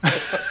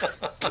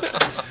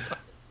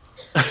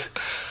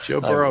 Joe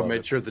Burrow love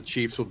made it. sure the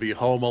Chiefs will be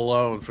home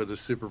alone for the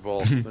Super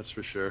Bowl. That's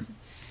for sure.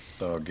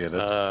 Oh, get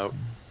it.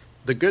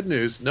 The good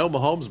news, no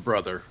Mahomes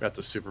brother at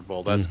the Super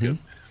Bowl. That's good.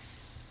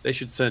 They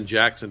should send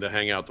Jackson to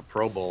hang out the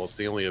Pro Bowl. It's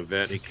the only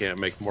event he can't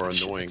make more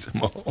annoying.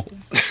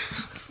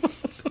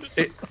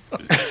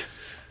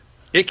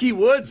 Icky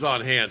Woods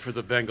on hand for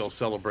the Bengals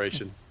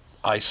celebration.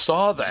 I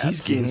saw that.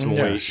 he's gained some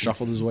Yeah, weight.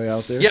 shuffled his way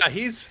out there. Yeah,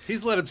 he's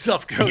let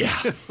himself go.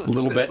 Yeah, a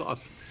little That's bit.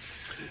 awesome.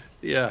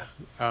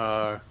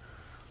 Yeah.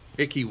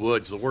 Icky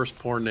Woods, the worst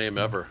porn name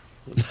ever.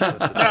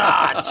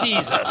 Ah,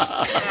 Jesus.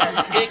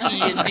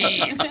 Icky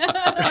indeed.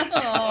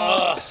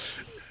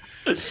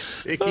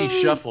 Icky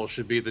Shuffle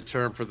should be the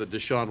term for the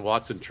Deshaun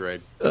Watson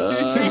trade.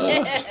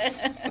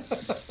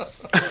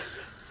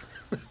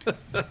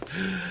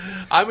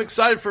 I'm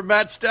excited for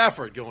Matt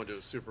Stafford going to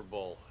a Super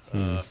Bowl.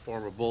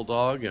 Former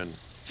Bulldog and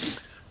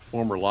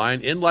former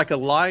Lion. In like a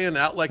lion,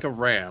 out like a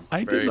ram.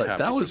 I Very did like happy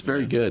that. for Was the very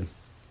man. good.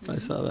 I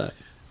saw that.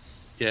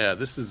 Yeah,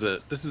 this is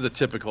a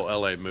typical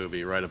LA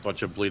movie, right? A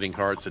bunch of bleeding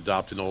hearts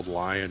adopt an old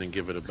lion and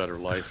give it a better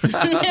life.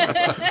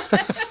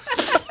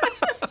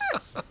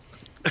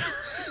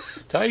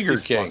 Tiger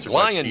He's King. sponsored by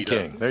Lion PETA.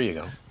 King. There you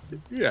go.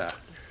 Yeah.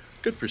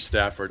 Good for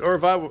Stafford. Or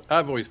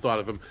I've always thought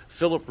of him,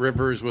 Phillip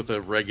Rivers with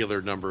a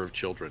regular number of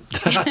children.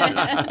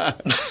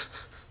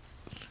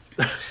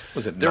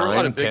 Was it There were a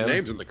lot of 9, big 10?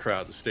 names in the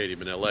crowd at the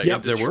stadium in L.A. Yep,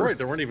 in there Detroit, were.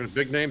 there weren't even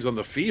big names on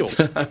the field.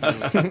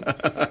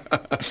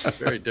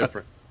 Very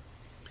different.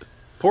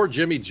 Poor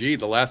Jimmy G,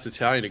 the last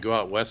Italian to go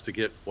out west to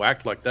get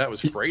whacked like that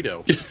was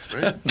Fredo.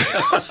 Right?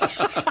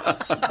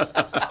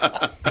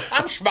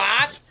 I'm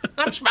smart.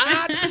 I'm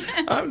smart.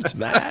 I'm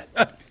smart.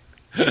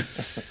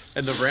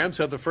 And the Rams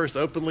had the first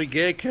openly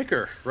gay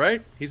kicker,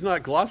 right? He's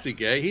not glossy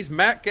gay. He's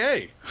Matt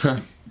Gay.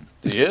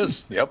 He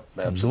is. Yep,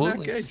 Matt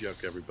absolutely. Gay joke,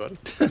 everybody.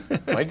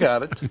 I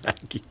got it.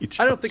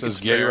 I don't think Says it's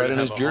gay fair right to in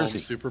have his a home jersey.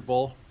 Super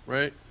Bowl,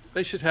 right?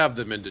 They should have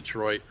them in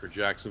Detroit or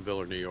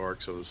Jacksonville or New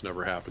York so this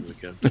never happens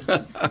again.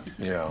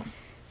 Yeah.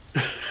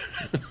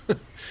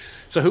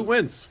 So who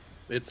wins?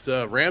 It's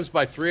Rams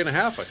by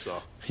 3.5, I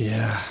saw.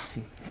 Yeah.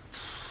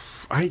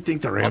 I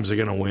think the Rams are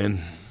going to win.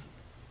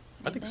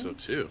 I think so,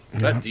 too.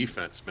 That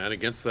defense, man,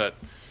 against that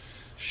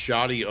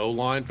shoddy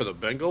O-line for the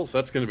Bengals,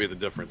 that's going to be the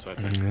difference, I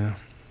think. Yeah.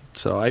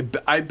 So I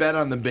bet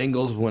on the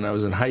Bengals when I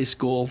was in high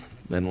school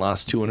and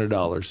lost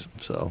 $200.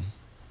 So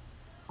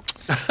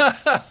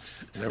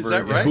Is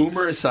that right?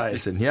 Boomer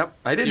Esiason. Yep.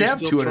 I didn't You're have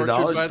still tortured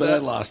 $200, by but I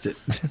that? lost it.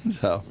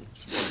 So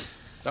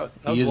That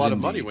was He a lot is of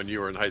money indeed. when you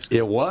were in high school.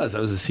 it was. I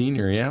was a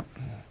senior. Yeah.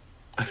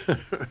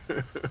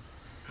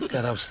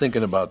 God, I was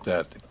thinking about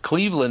that.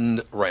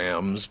 Cleveland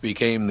Rams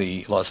became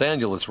the Los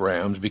Angeles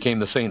Rams, became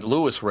the St.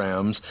 Louis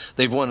Rams.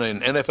 They've won an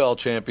NFL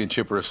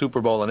championship or a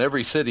Super Bowl in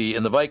every city,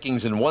 and the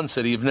Vikings in one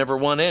city have never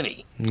won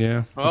any.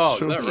 Yeah. Oh,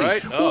 is that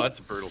right? Oh, that's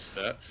a brutal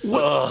stat.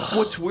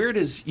 What's weird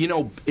is,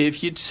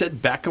 if you'd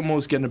said Beckham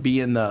was going to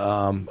be in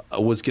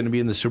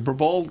the Super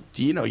Bowl,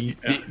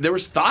 there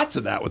was thoughts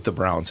of that with the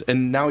Browns,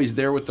 and now he's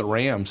there with the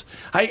Rams.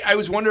 I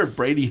was wondering if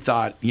Brady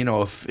thought,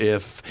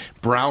 if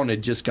Brown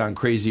had just gone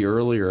crazy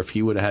earlier, if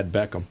he would have had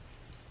Beckham.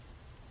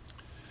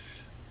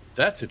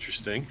 That's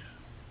interesting.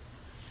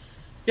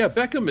 Yeah,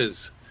 Beckham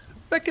is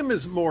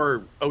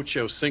more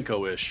Ocho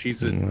Cinco-ish.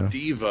 He's a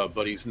diva,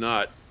 but he's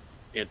not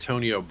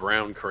Antonio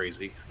Brown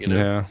crazy.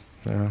 Yeah.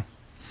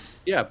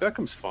 Yeah,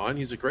 Beckham's fine.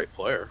 He's a great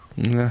player.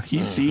 Yeah.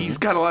 He's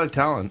got a lot of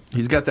talent.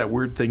 He's got that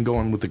weird thing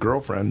going with the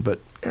girlfriend, but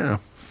So.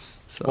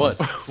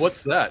 What?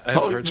 What's that? I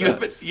haven't heard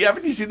that.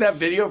 Haven't you seen that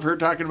video of her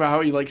talking about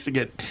how he likes to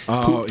get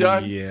pooped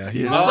on? Yeah.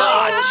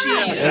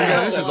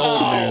 Yeah. This is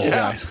old news, Yeah.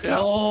 guys. Yeah.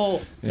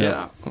 Oh,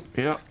 Yeah.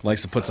 Yeah.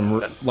 Likes to put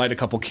light a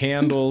couple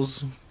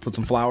candles, put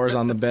some flowers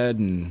on the bed,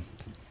 and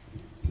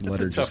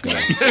let her just go.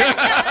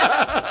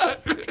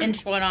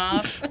 pinch one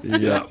off.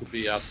 Yeah. To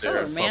be out So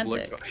there in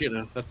romantic.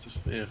 public, that's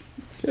Yeah.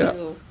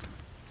 Ooh.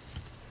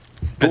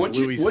 But As once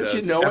you Louis know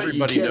says, it, you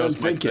everybody can't knows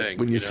my unthink it thing.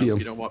 when you see him.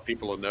 You don't want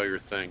people to know your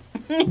thing.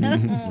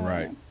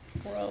 Right.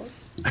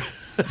 Gross.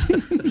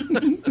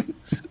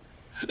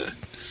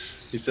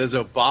 He says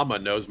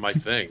Obama knows my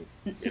thing.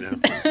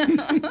 Imagine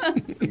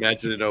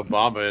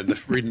Obama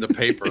and reading the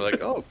paper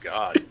like, oh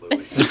God,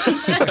 Louis.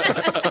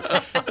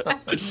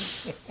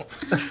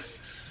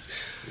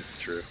 It's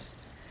true.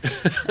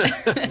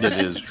 It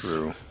is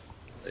true.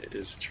 It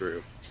is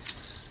true.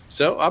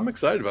 So I'm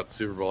excited about the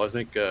Super Bowl. I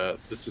think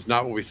this is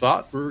not what we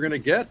thought we were going to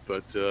get,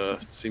 but it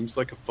seems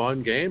like a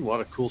fun game. A lot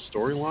of cool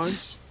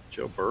storylines.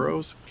 Joe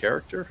Burrow's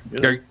character.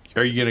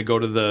 Are you going to go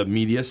to the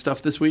media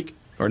stuff this week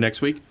or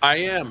next week? I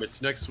am.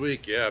 It's next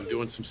week. Yeah, I'm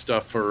doing some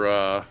stuff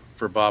for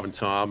Bob and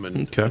Tom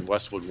and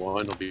Westwood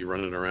One. I'll be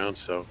running around,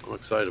 so I'm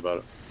excited about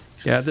it.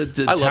 Yeah, I love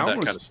that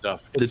kind of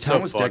stuff. It's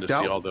so fun to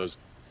see all those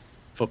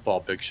football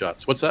big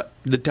shots. What's that?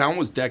 The town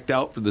was decked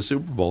out for the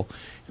Super Bowl.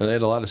 They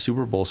had a lot of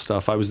Super Bowl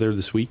stuff. I was there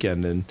this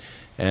weekend, and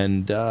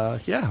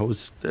it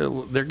was.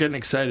 They're getting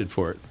excited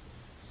for it.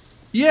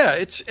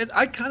 Yeah,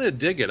 I kind of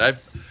dig it.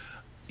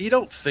 You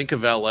don't think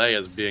of LA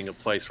as being a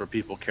place where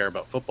people care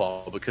about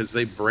football because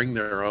they bring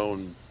their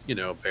own,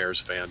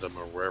 Bears fandom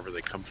or wherever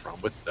they come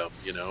from with them,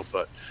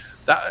 But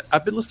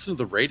I've been listening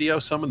to the radio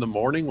some in the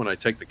morning when I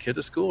take the kid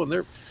to school, and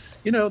they're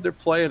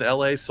playing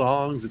LA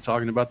songs and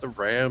talking about the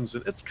Rams,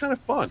 and it's kind of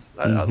fun.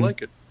 I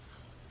like it.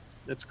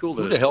 It's cool.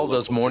 Who the hell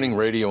does morning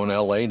radio in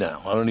L.A.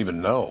 now? I don't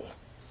even know.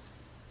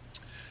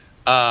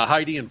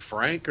 Heidi and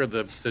Frank are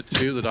the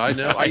two that I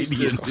know. I used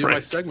to do my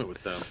segment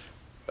with them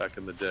back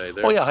in the day.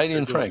 Heidi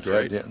and Frank,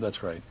 right? Yeah,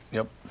 that's right.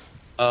 Yep.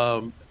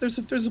 There's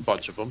a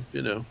bunch of them.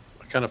 I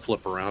kind of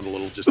flip around a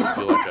little just to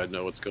feel like I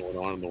know what's going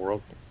on in the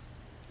world.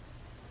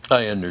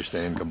 I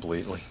understand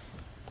completely.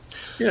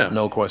 Yeah.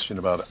 No question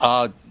about it.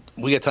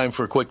 We got time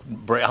for a quick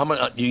break. How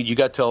much you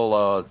got till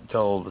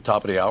the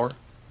top of the hour?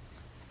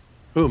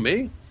 Who,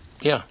 me?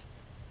 Yeah.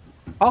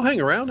 I'll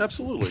hang around.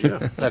 Absolutely.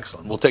 Yeah.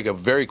 Excellent. We'll take a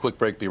very quick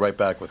break. Be right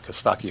back with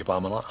Kostaki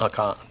Kostaki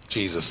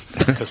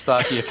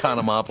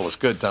Economopoulos.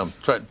 Good, Tom.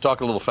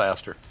 Talk a little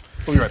faster.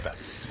 We'll be right back.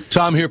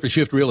 Tom here for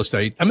Shift Real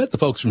Estate. I met the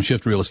folks from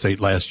Shift Real Estate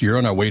last year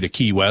on our way to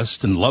Key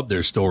West and loved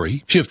their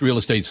story. Shift Real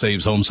Estate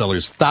saves home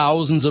sellers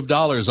thousands of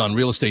dollars on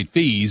real estate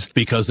fees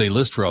because they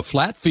list for a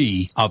flat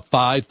fee of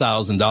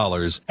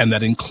 $5,000, and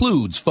that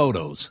includes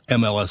photos,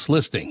 MLS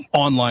listing,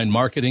 online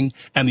marketing,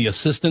 and the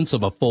assistance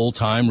of a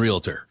full-time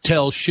realtor.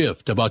 Tell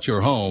Shift about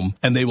your home,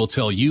 and they will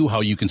tell you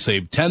how you can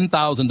save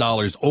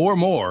 $10,000 or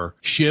more.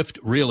 Shift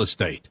Real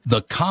Estate,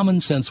 the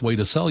common sense way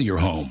to sell your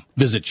home.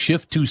 Visit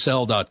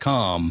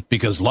shift2sell.com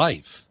because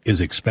life is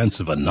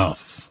expensive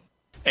enough.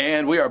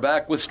 And we are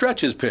back with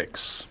Stretch's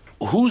picks.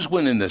 Who's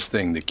winning this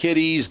thing? The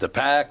Kitties, the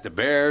Pack, the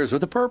Bears, or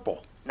the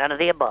Purple? None of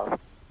the above.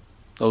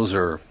 Those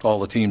are all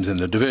the teams in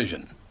the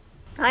division.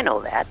 I know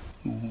that.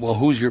 Well,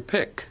 who's your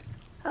pick?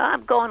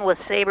 I'm going with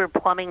Sabre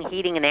Plumbing,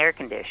 Heating, and Air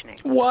Conditioning.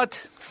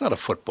 What? It's not a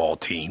football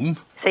team.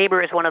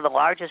 Sabre is one of the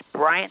largest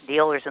Bryant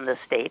dealers in the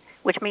state,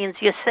 which means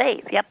you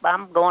save. Yep,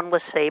 I'm going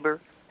with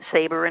Sabre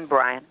and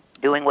Bryant,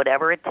 doing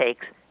whatever it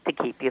takes to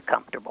keep you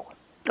comfortable.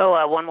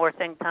 Oh, one more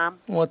thing, Tom.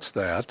 What's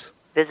that?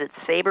 Visit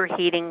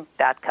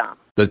saberheating.com.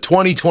 The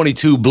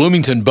 2022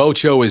 Bloomington Boat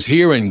Show is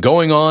here and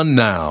going on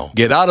now.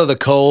 Get out of the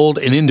cold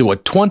and into a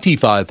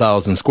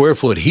 25,000 square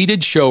foot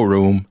heated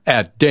showroom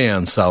at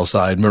Dan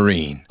Southside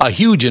Marine. A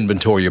huge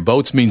inventory of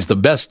boats means the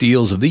best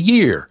deals of the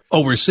year.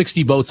 Over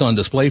 60 boats on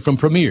display from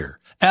Premier,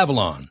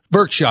 Avalon,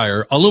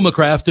 Berkshire,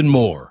 Alumacraft, and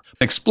more.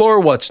 Explore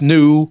what's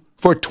new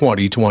for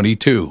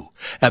 2022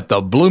 at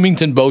the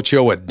Bloomington Boat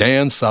Show at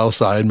Dan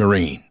Southside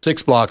Marine.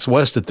 6 blocks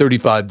west at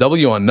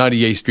 35W on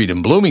 98th Street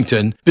in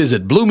Bloomington.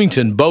 Visit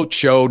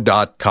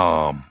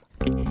bloomingtonboatshow.com.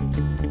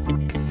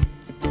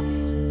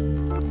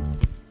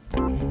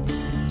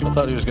 I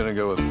thought he was going to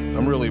go with,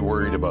 I'm really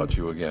worried about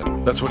you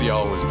again. That's what he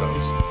always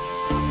does.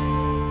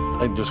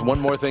 Just one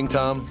more thing,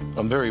 Tom.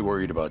 I'm very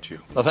worried about you.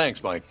 Oh,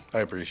 thanks, Mike. I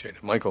appreciate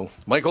it. Michael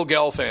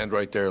Gelfand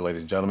right there,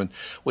 ladies and gentlemen.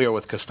 We are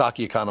with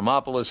Kostaki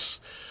Economopoulos,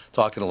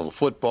 talking a little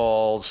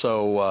football.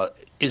 So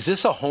is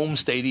this a home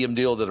stadium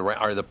deal?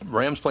 Are the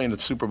Rams playing at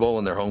the Super Bowl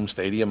in their home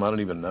stadium? I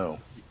don't even know.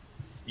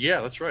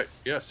 Yeah, that's right.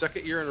 Yeah,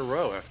 second year in a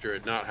row after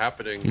it not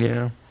happening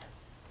for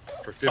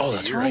 50 years.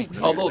 That's right.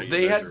 Although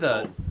they had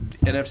the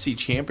NFC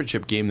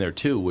Championship game there,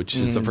 too, which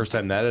is the first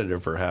time that had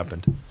ever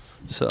happened.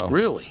 So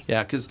really,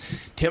 yeah, because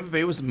Tampa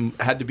Bay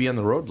had to be on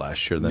the road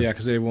last year. Then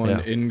because they won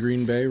in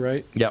Green Bay,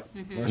 right? Yep.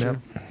 Yep.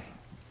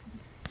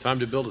 Time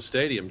to build a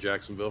stadium,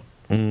 Jacksonville.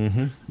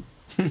 Mm-hmm.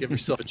 Give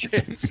yourself a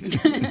chance.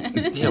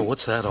 Yeah,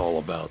 what's that all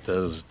about?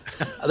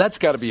 That's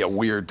got to be a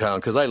weird town,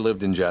 because I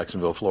lived in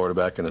Jacksonville, Florida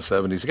back in the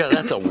 70s.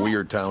 That's a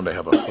weird town to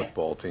have a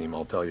football team,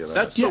 I'll tell you that.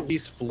 That's the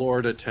least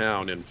Florida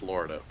town in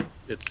Florida.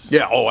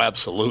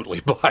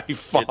 Absolutely, by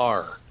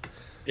far.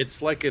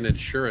 It's like an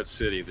insurance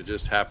city that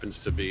just happens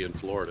to be in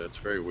Florida. It's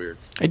very weird.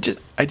 I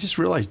just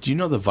realized, do you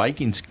know the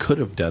Vikings could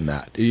have done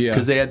that? Yeah.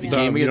 Because they had the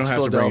game against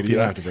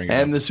Philadelphia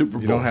and the Super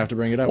Bowl. You don't have to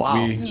bring it up.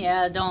 Wow.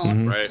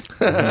 Don't. Right.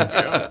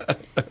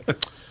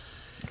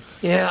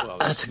 Yeah,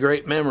 that's a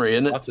great memory,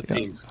 isn't it? Lots of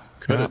teams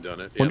could have done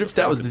it. Wonder if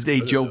that was the day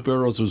Joe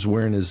Burrows was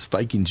wearing his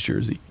Vikings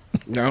jersey.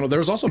 No, there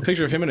was also a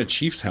picture of him in a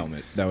Chiefs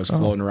helmet that was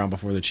floating around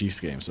before the Chiefs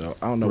game. So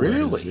I don't know.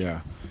 Really? Where it is.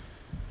 Yeah.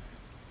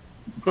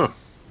 Huh.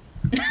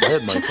 I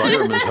had my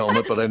fireman's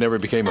helmet, but I never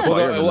became a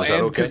fireman. Is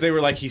that okay? Because they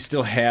were like, he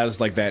still has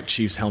like that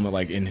Chiefs helmet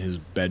like in his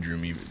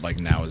bedroom, like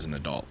now as an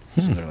adult.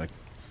 So they're like,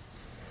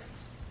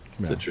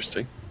 That's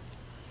interesting.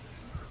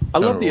 I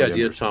love the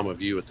idea, Tom, of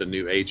you with the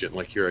new agent,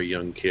 like you're a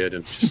young kid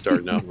and just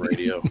starting out in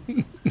radio.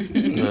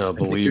 No,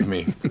 believe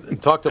me.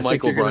 Talk to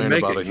Michael Bryan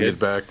about it and get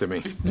back to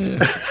me.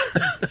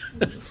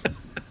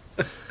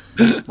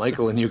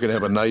 Michael and you can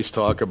have a nice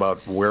talk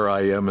about where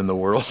I am in the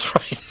world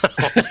right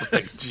now. It's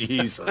like,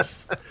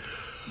 Jesus.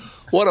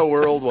 What a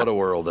world, what a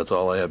world. That's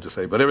all I have to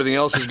say. But everything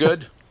else is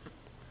good?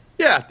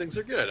 Yeah, things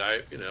are good.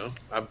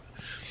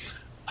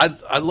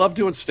 I love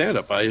doing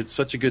stand-up. I had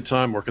such a good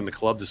time working the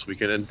club this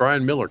weekend. And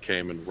Brian Miller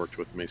came and worked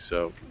with me.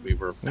 So we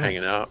were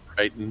hanging out,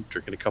 writing,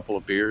 drinking a couple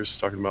of beers,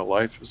 talking about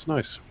life. It was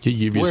nice. Did he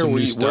give you some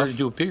new stuff? Where did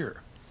you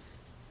appear?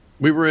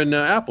 We were in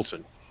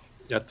Appleton.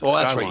 That's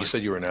right. You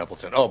said you were in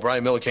Appleton. Oh,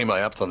 Brian Miller came by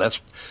Appleton.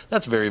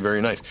 That's very,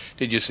 very nice.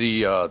 Did you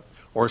see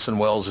Orson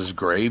Welles'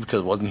 grave?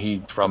 Because wasn't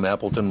he from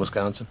Appleton,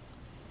 Wisconsin?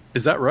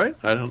 Is that right?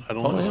 I don't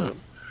know. Yeah.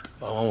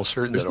 I'm almost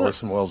certain that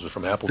Orson Welles was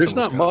from Appleton. There's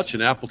not Wisconsin. much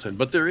in Appleton,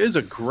 but there is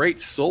a great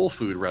soul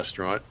food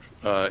restaurant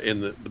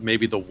in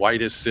maybe the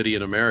whitest city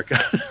in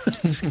America.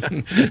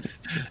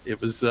 It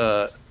was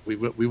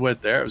we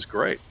went there. It was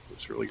great. It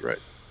was really great.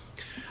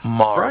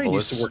 Marvelous. Brian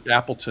used to work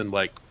Appleton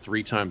like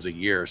 3 times a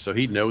year, so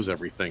he knows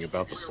everything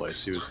about the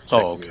place. He was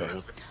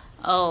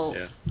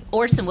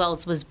Orson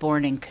Welles was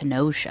born in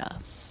Kenosha.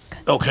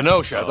 Oh,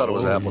 Kenosha. I thought it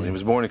was Appleton. He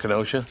was born in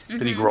Kenosha.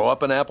 Did he grow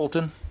up in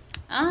Appleton?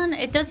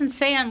 It doesn't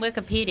say on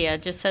Wikipedia.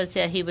 It just says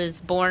that he was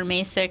born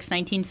May 6,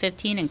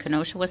 1915 in in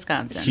Kenosha,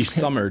 Wisconsin. He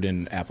summered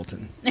in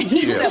Appleton.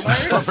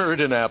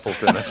 Summered in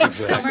Appleton. That's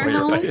exactly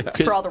right.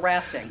 For all the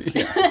rafting.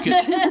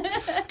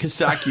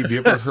 Kostaki, have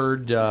you ever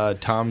heard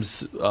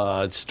Tom's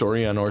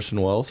story on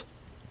Orson Welles?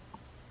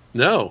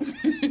 No.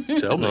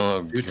 Tell me.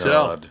 Oh, You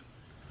God.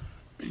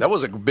 That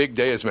was a big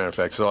day, as a matter of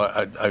fact. So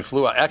I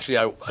flew out. Actually,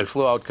 I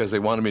flew out because they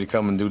wanted me to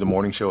come and do the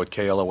morning show at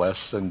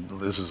KLOS, and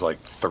this is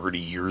like 30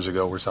 years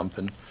ago or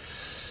something.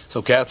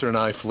 So Catherine and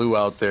I flew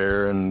out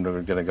there, and we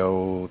were going to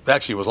go.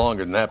 Actually, it was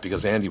longer than that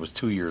because Andy was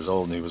 2 years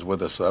old, and he was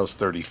with us. So that was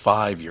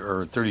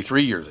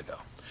 33 years ago.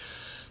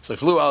 So I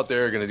flew out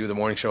there, going to do the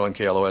morning show on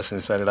KLOS,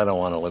 and decided I don't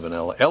want to live in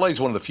L.A. L.A. is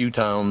one of the few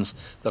towns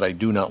that I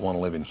do not want to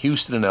live in.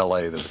 Houston and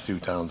L.A. are the two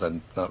towns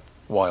I'm not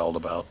wild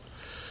about.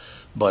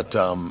 But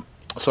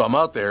so I'm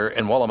out there,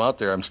 and while I'm out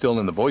there, I'm still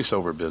in the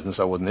voiceover business.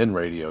 I wasn't in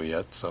radio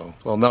yet. So,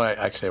 well, no,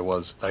 I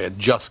was. I had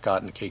just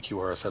gotten to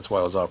KQRS. That's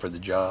why I was offered the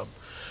job.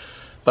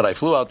 But I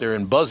flew out there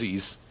in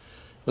Buzzies.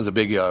 It was a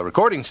big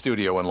recording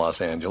studio in Los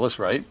Angeles,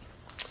 right?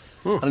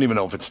 I don't even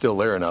know if it's still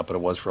there or not, but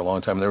it was for a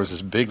long time. And there was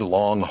this big,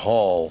 long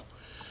hall.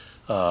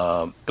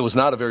 It was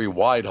not a very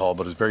wide hall,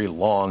 but it was very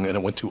long, and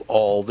it went to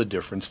all the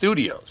different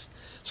studios.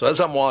 So as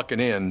I'm walking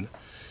in,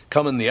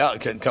 coming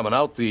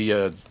out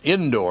the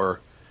indoor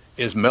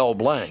is Mel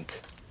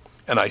Blanc.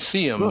 And I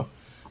see him,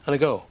 and I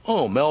go,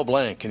 "Oh, Mel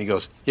Blanc." And he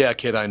goes, "Yeah,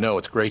 kid, I know.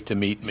 It's great to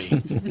meet me."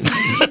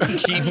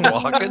 Keep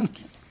walking,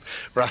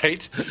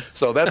 right?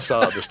 So that's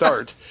the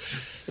start.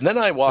 And then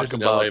I walk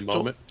there's about... an LA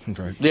moment.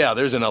 Yeah,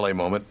 there's an LA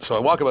moment. So I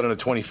walk about another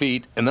 20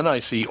 feet, and then I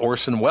see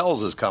Orson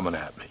Welles is coming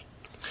at me.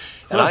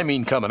 And I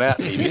mean coming at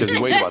me because he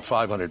weighed about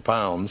 500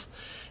 pounds.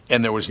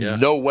 And there was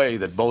no way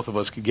that both of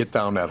us could get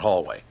down that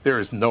hallway. There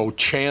is no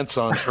chance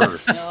on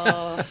earth.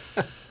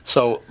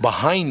 So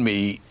behind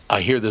me, I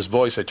hear this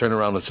voice. I turn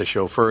around, it's a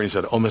chauffeur. He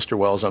said, "Oh, Mr.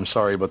 Wells, I'm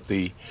sorry, but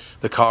the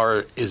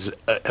car is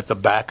at the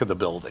back of the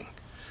building."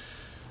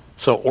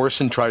 So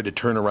Orson tried to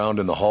turn around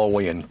in the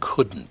hallway and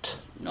couldn't.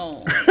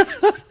 No.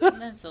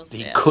 That's so sad.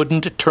 He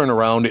couldn't turn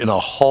around in a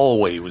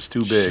hallway. It was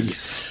too big.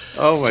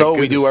 Oh, my so goodness.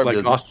 we do our like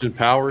business. Austin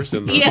Powers.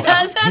 And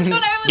Yes, that's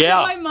what I was in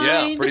my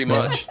mind. Yeah, pretty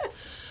much.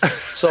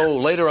 So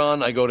later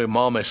on, I go to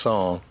Ma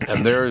Maison,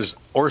 and there's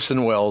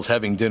Orson Welles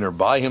having dinner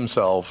by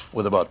himself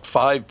with about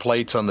 5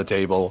 plates on the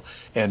table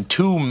and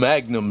 2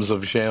 magnums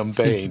of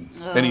champagne.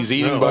 And he's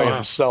eating by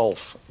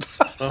himself.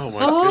 Oh, my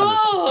goodness.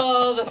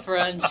 Oh, the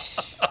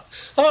French.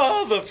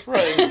 Oh, the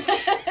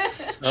French.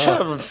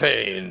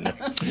 Champagne.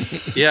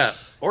 Yeah.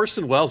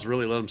 Orson Welles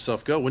really let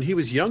himself go. When he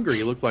was younger,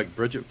 he looked like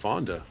Bridget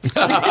Fonda.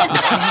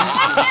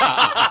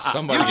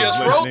 Somebody You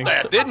just was wrote listening.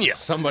 that, didn't you?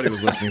 Somebody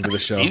was listening to the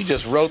show. You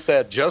just wrote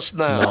that just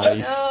now.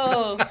 Nice.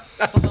 Oh.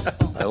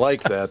 I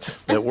like that.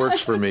 That works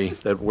for me.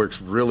 That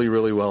works really,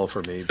 really well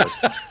for me. But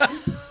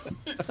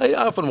I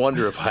often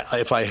wonder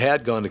if I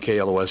had gone to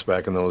KLOS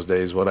back in those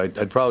days, what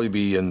I'd probably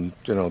be in,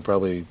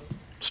 probably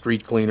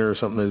street cleaner or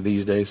something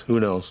these days. Who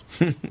knows?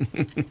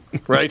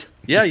 Right?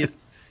 Yeah,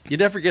 you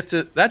never get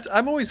to.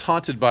 I'm always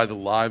haunted by the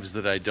lives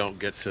that I don't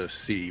get to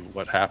see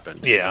what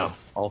happened. Yeah.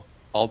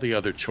 All the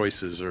other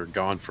choices are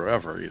gone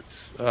forever.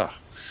 It's Yeah,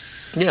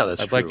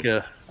 that's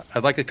true.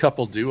 I'd like a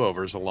couple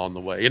do-overs along the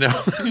way,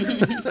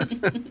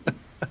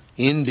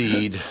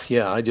 Indeed.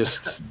 Yeah,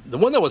 the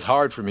one that was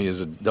hard for me is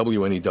that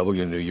WNEW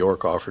in New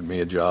York offered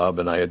me a job,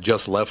 and I had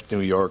just left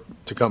New York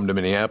to come to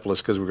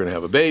Minneapolis because we were going to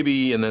have a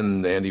baby, and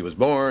then Andy was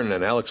born, and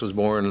then Alex was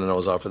born, and then I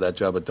was offered that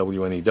job at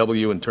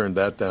WNEW and turned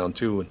that down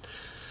too. And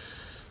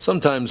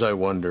sometimes I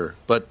wonder,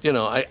 but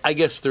I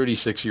guess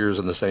 36 years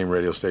on the same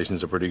radio station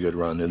is a pretty good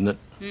run, isn't it?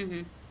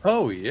 Mm-hmm.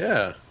 Oh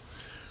yeah.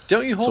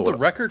 Don't you hold the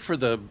record for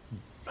the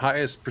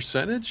highest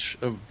percentage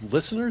of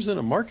listeners in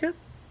a market?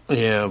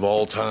 Yeah, of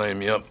all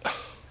time. Yep.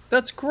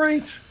 That's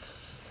great.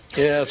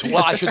 Yes.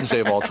 Well, I shouldn't say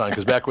of all time,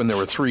 because back when there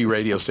were 3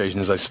 radio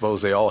stations, I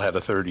suppose they all had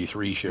a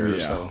 33 share.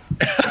 Yeah. So,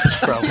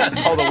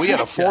 although we had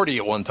a 40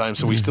 at one time,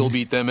 so we still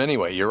beat them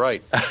anyway. You're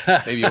right.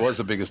 Maybe it was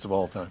the biggest of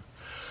all time.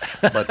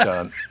 But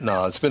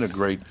no, it's been a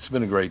great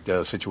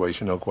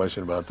situation, no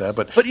question about that.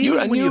 But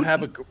even when you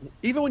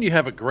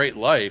have a great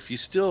life, you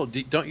still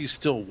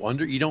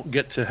wonder. You don't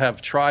get to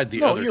have tried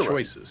the other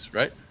choices,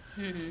 right?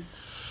 Mm-hmm.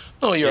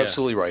 No, you're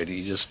absolutely right.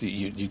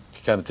 You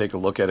kind of take a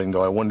look at it and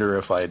go, I wonder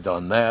if I had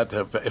done that,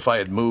 if I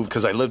had moved,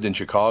 because I lived in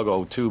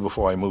Chicago too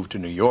before I moved to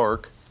New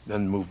York,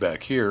 then moved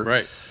back here.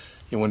 Right.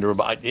 You wonder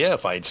about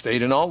if I had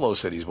stayed in all those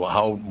cities,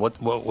 well, what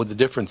would the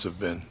difference have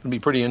been? It'd be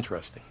pretty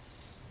interesting.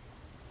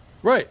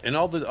 Right, and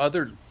all the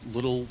other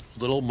little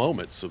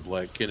moments of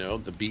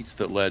the beats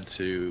that led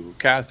to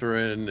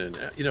Catherine, and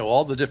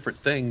all the different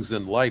things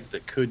in life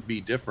that could be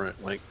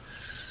different. Like,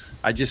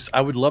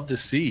 I would love to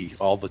see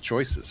all the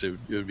choices. It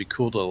would be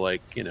cool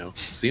to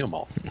see them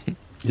all.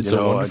 It's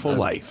a wonderful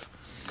life.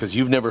 Because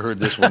you've never heard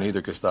this one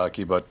either,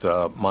 Kostaki, but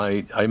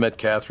I met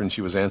Catherine. She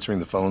was answering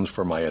the phones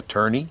for my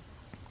attorney.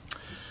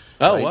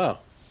 Oh, right? wow.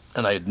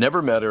 And I had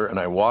never met her, and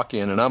I walk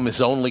in, and I'm his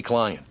only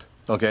client.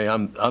 Okay,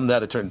 I'm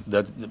that attorney.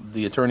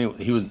 The attorney.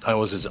 I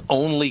was his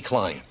only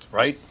client,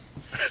 right?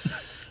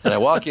 And I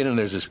walk in, and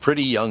there's this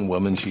pretty young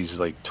woman. She's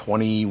like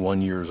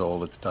 21 years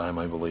old at the time,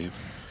 I believe.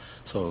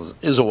 So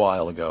it was a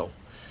while ago.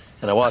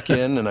 And I walk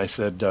in, and I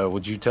said,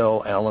 "Would you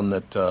tell Alan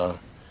that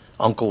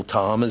Uncle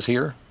Tom is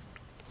here?"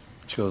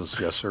 She goes,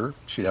 "Yes, sir."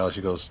 She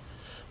goes,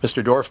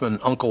 "Mr. Dorfman,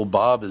 Uncle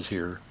Bob is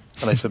here."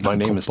 And I said, "My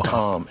name is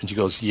Tom." And she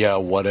goes, "Yeah,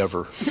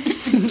 whatever."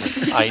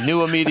 I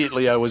knew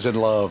immediately I was in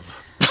love.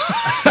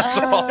 That's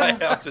all I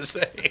have to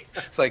say.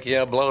 It's like,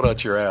 yeah, blow it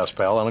out your ass,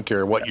 pal. I don't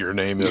care what your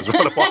name is.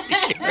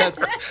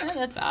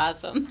 That's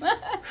awesome.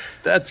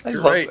 That's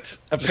great.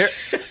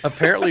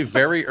 Apparently,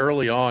 very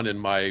early on in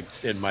my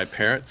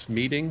parents'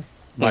 meeting,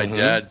 my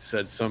dad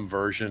said some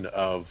version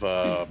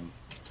of.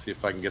 See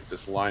if I can get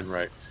this line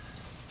right.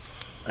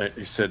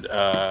 He said,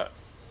 "How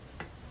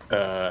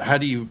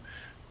do you?"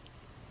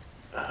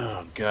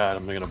 Oh God,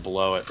 I'm gonna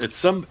blow it.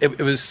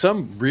 It was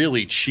some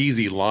really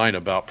cheesy line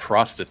about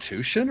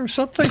prostitution or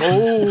something.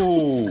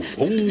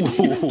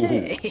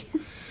 Okay.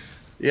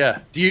 Yeah.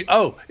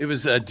 It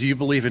was. Do you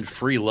believe in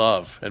free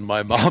love? And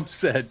my mom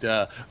said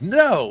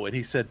no. And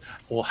he said,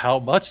 well, how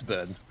much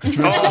then?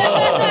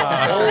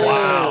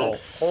 Wow.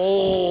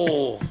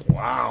 Oh,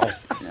 wow.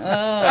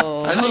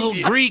 Oh. A little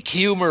Greek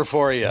humor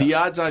for you. The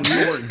odds on you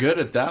weren't good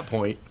at that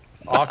point.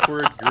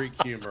 Awkward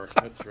Greek humor.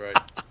 That's right.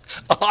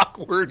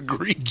 Awkward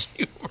Greek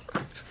humor.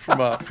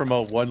 From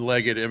a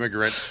one-legged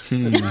immigrant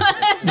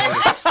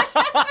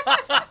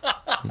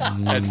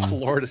at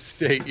Florida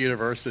State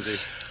University.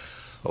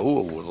 Oh,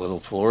 a little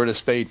Florida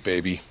State,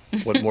 baby.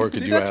 What more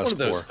could you ask for? That's one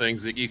of those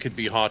things that you could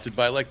be haunted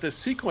by. Like the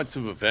sequence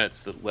of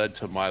events that led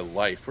to my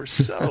life were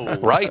so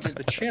right. I mean,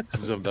 the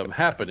chances of them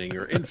happening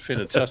are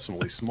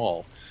infinitesimally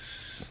small.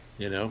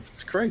 You know,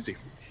 it's crazy.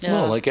 Yeah.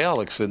 Well, like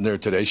Alex sitting there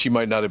today, she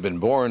might not have been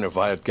born if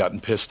I had gotten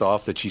pissed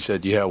off that she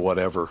said, yeah,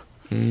 whatever.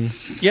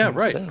 Yeah,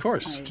 right. Of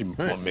course. She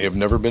may have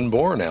never been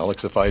born,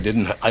 Alex, if I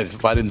didn't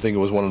think it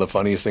was one of the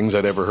funniest things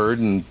I'd ever heard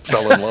and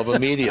fell in love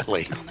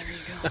immediately. Oh, there you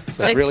go.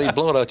 So really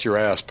blow it out your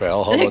ass,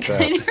 pal. How about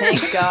that?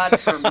 Thank God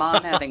for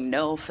Mom having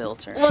no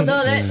filter. Well,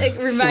 no, it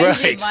reminds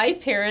me Right. of my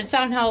parents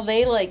on how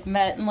they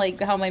met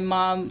and how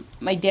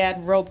my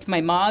dad roped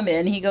my mom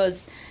in. He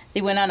goes, they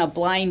went on a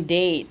blind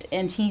date,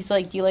 and he's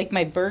like, do you like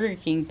my Burger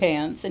King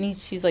pants? And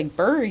she's like,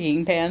 Burger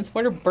King pants?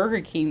 What are Burger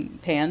King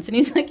pants? And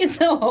he's like, it's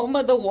the home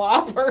of the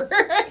Whopper.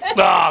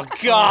 Oh,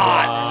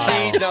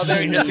 God. See, now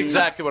that's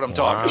exactly what I'm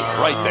talking about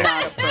right there.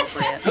 Not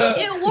appropriate.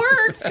 It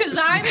worked, because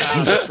I'm my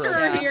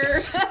sister here.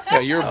 Yeah,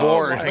 you're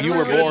born. You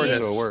were born,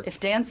 so it worked. If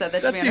Dan said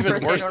that to That's me on the even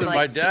first date, worse I'm than like,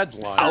 my dad's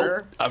line.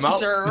 Sir, I'm out.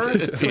 sir,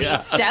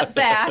 please step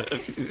back.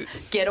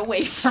 Get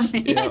away from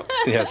me.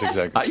 Yes,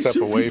 exactly. I Step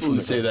sue away people from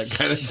who say that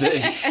kind of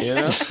thing. You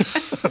know?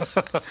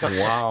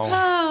 Wow.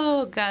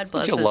 Oh, God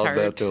bless You his love heart.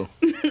 that, though.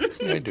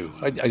 I do.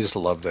 I just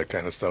love that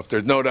kind of stuff.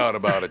 There's no doubt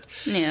about it.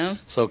 Yeah.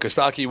 So,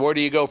 Kostaki, where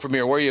do you go from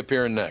here? Where are you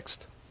appearing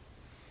next?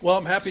 Well,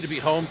 I'm happy to be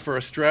home for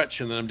a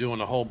stretch, and then I'm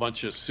doing a whole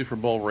bunch of Super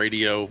Bowl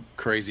radio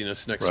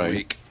craziness next Right.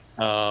 week.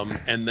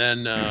 And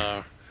then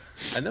I'm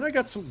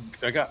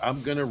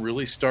gonna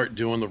really start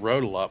doing the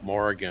road a lot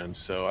more again.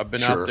 So I've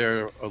been Sure. out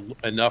there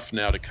enough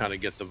now to kind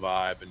of get the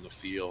vibe and the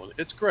feel, and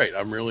it's great.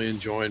 I'm really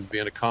enjoying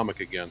being a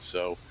comic again.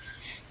 So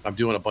I'm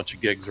doing a bunch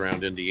of gigs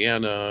around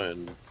Indiana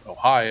and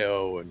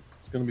Ohio, and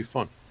it's gonna be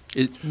fun.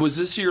 Was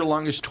this your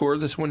longest tour,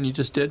 this one you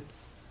just did?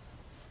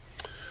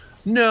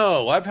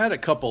 No, I've had a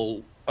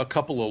couple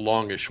of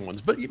longish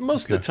ones, but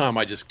most of the time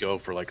I just go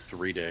for like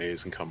 3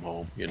 days and come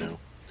home. You know,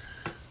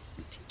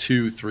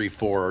 2, 3,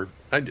 4.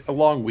 A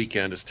long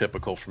weekend is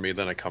typical for me.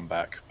 Then I come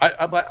back.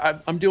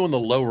 I'm doing the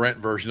low rent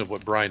version of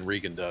what Brian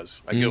Regan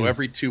does. I go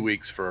every 2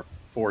 weeks for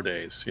 4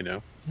 days. You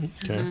know.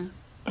 Okay.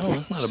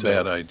 Oh, not a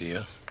bad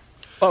idea.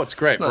 Oh, it's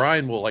great.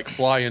 Brian will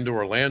fly into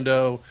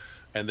Orlando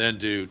and then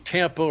do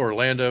Tampa,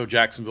 Orlando,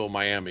 Jacksonville,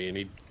 Miami, and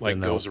he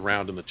goes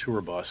around in the tour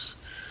bus,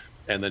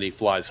 and then he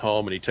flies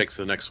home and he takes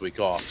the next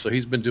week off. So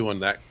he's been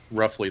doing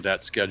roughly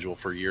that schedule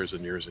for years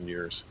and years and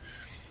years.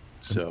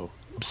 So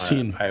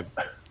I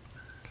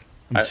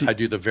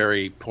do the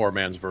very poor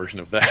man's version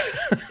of that.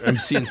 I'm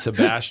seeing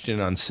Sebastian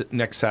on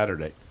next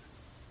Saturday.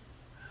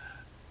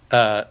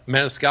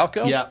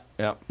 Maniscalco?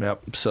 Yep.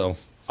 So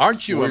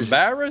aren't you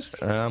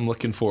embarrassed? I'm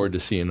looking forward to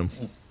seeing him.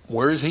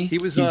 Where is he? He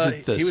was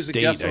at the a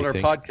State, guest on I our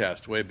think.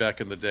 podcast way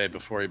back in the day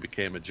before he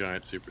became a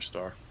giant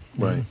superstar.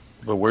 Right.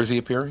 But where's he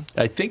appearing?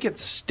 I think at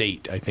the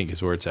State, I think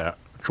is where it's at.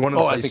 It's one of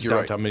the I places think you're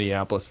right. downtown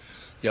Minneapolis.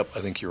 Yep, I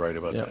think you're right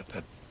about Yeah.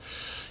 that.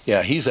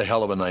 Yeah, he's a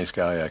hell of a nice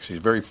guy, actually.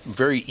 Very,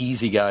 very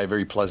easy guy,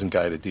 very pleasant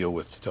guy to deal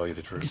with, to tell you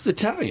the truth. He's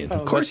Italian.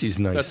 Of course he's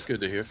nice. That's good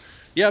to hear.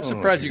 Yeah, I'm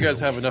surprised you guys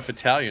have enough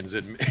Italians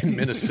in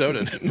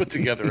Minnesota to put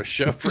together a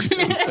show for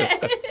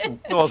him.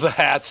 Oh,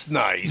 that's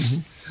nice.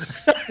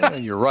 Yeah,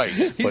 you're right.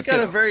 He's got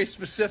a very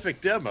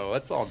specific demo.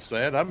 That's all I'm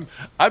saying.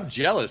 I'm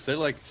jealous.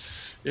 They're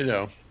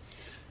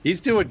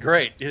he's doing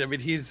great. I mean,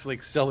 he's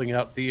selling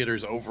out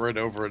theaters over and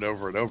over and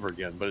over and over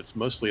again, but it's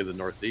mostly in the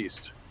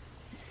Northeast.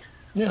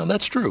 Yeah,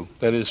 that's true.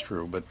 That is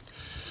true. But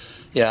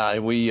yeah,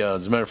 we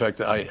as a matter of fact,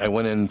 I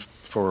went in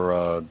for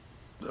a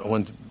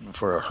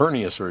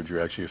hernia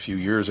surgery actually a few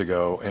years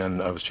ago,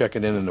 and I was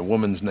checking in, and the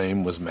woman's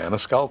name was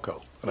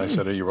Maniscalco. And I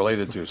said, "Are you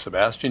related to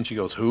Sebastian?" She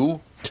goes,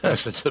 "Who?" I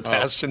said,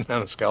 "Sebastian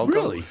Maniscalco."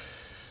 Really?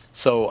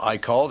 So I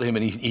called him,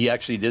 and he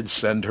actually did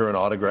send her an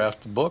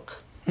autographed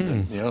book.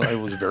 And, it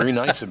was very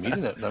nice of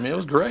meeting it. I mean, it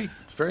was great.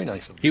 Very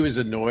nice of him. He was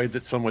annoyed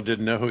that someone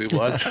didn't know who he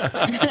was.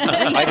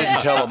 I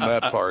didn't tell him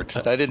that part.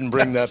 I didn't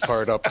bring that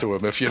part up to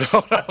him, if you know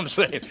what I'm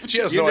saying. She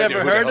has You no idea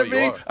never who heard the of hell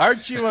me? you are.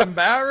 Aren't you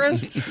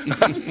embarrassed?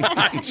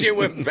 Aren't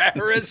you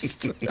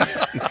embarrassed?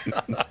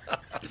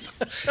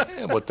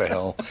 What the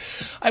hell?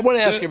 I want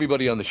to ask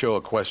everybody on the show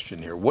a question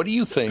here. What do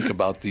you think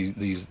about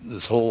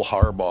this whole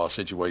Harbaugh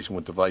situation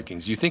with the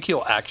Vikings? Do you think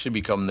he'll actually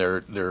become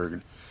their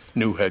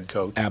new head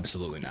coach?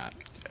 Absolutely not.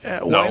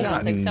 Why not?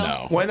 don't think so.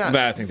 No. Why not?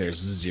 I think there's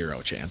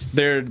zero chance.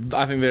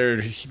 I think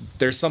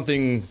there's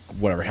something,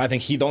 whatever. I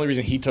think the only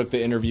reason he took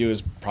the interview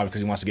is probably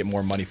because he wants to get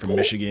more money from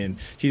Michigan.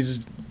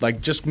 He's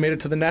just made it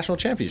to the national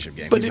championship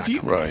game. But He's if not you,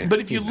 coming here. but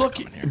if you He's not look,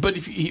 coming here. but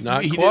if he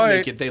Not didn't quite.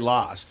 make it, they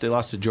lost. They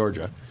lost to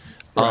Georgia.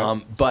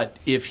 Right. But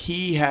if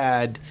he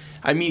had,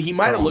 he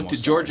might have looked at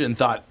almost Georgia and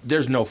thought,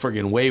 "There's no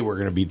friggin' way we're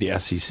going to beat the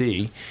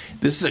SEC."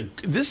 This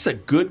is a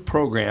good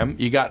program.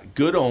 You got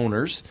good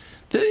owners.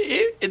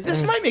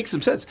 This might make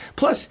some sense.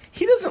 Plus,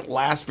 he doesn't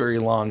last very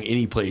long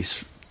any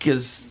place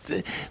because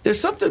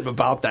there's something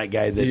about that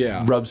guy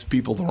that rubs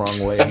people the wrong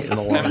way in the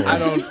long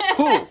run.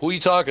 Who are you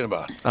talking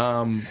about?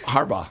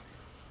 Harbaugh.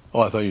 Oh,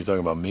 I thought you were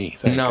talking about me.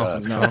 Thank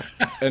God. No.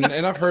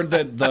 And I've heard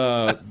that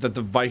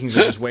the Vikings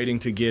are just waiting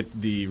to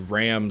get the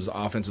Rams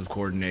offensive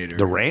coordinator.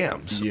 The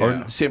Rams Yeah.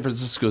 or San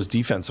Francisco's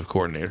defensive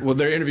coordinator. Well,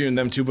 they're interviewing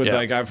them too, but Yeah.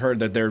 I've heard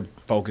that they're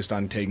focused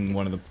on taking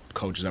one of the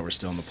coaches that were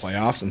still in the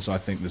playoffs, and so I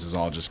think this is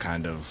all just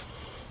kind of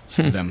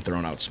them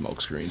throwing out smoke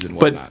screens and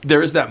whatnot. But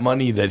there is that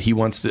money that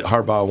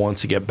Harbaugh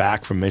wants to get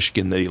back from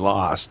Michigan that he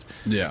lost.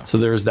 Yeah. So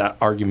there is that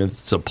argument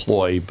that's a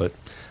ploy, but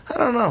I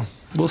don't know.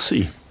 We'll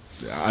see.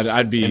 Yeah,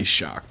 I'd be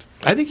shocked.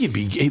 I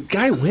think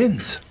guy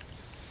wins.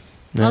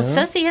 Well, it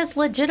says he has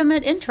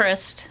legitimate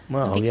interest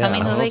Well, in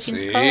becoming yeah. the Vikings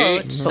See?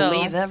 coach. So.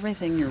 Believe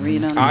everything you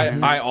read on the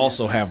internet. I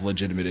also have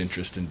legitimate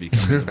interest in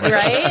becoming the Vikings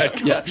Right? head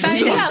coach. Yeah.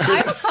 Sign me up. I'm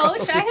a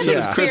coach. I have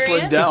Yeah. Chris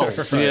experience. Lindell,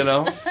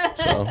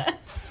 So.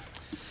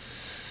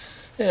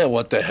 Yeah,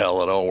 what the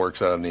hell? It all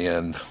works out in the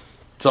end.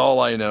 It's all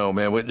I know,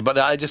 man. But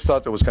I just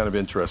thought that was kind of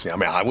interesting. I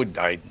mean, I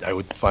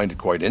would find it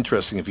quite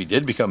interesting if he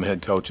did become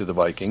head coach of the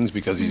Vikings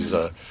because he's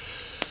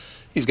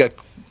got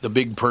the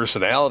big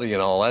personality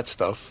and all that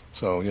stuff.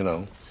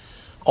 So,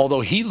 although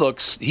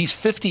he's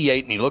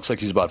 58 and he looks like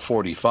he's about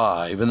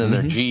 45, and then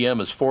their GM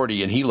is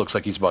 40 and he looks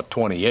like he's about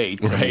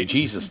 28. Right. I mean,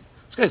 Jesus,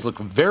 these guys look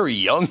very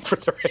young for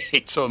their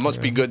age, so it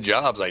must be good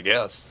jobs, I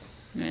guess.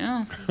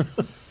 Yeah.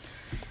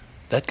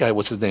 That guy,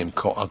 what's his name?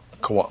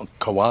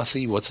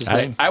 Kawasi? What's his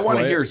name? I want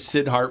to hear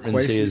Sid Hartman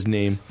say his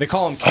name. They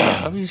call him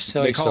Cam.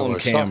 tell They you call him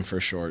something. Cam for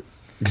short.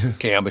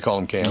 Cam, they call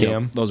him Cam.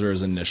 Cam. Those are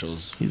his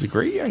initials. He's a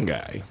great young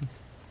guy.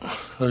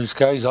 This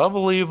guy's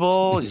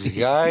unbelievable. He's a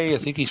guy, I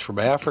think he's from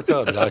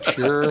Africa. I'm not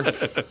sure.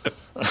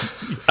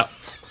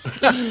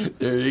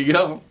 There you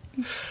go.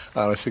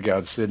 Honest to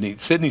God,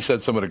 Sydney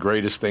said some of the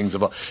greatest things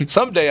about.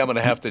 Someday I'm going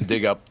to have to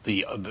dig up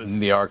in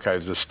the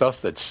archives the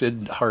stuff that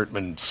Sid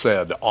Hartman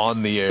said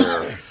on the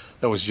air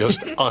that was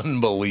just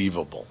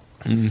unbelievable.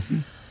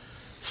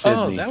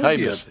 Sydney, that would I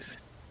be miss it.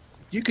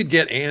 You could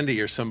get Andy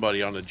or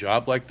somebody on a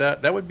job like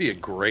that. That would be a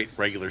great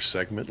regular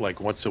segment,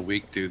 like once a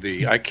week.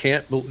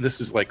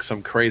 This is like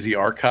some crazy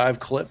archive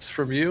clips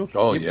from you.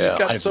 Oh, You've yeah,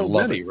 got I'd so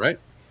love many, it. right?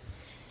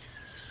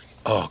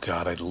 Oh,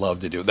 God, I'd love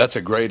to do it. That's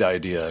a great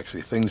idea,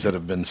 actually. Things that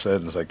have been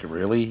said. And it's like,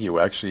 really? You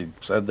actually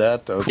said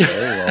that?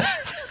 Okay,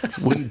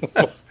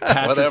 well,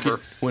 whatever.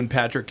 When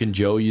Patrick and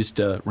Joe used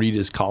to read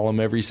his column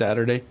every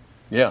Saturday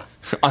Yeah.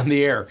 on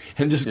the air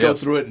and just go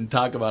Yes. through it and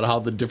talk about how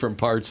the different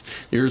parts.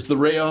 Here's the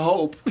ray of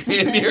hope,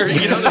 and here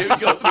they would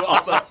go through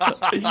all the.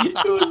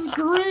 It was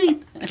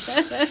great.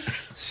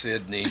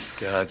 Sydney.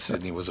 God,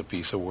 Sydney was a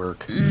piece of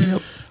work.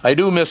 I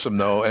do miss him,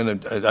 though,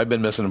 and I've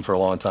been missing him for a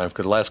long time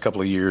because the last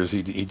couple of years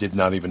he did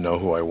not even know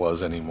who I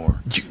was anymore,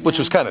 which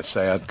was kind of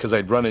sad because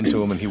I'd run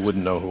into him and he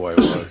wouldn't know who I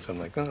was. I'm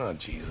like, oh,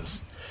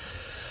 Jesus.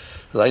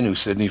 'Cause I knew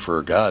Sydney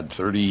for,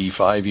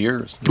 35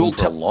 years. Knew him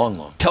for a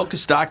long. Tell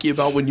Kostaki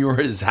about when you were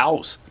at his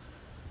house.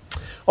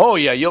 Oh,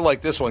 yeah, you'll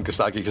like this one,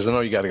 Kostaki, because I know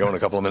you got to go in a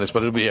couple of minutes,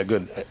 but it'll be a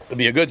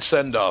good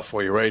send-off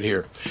for you right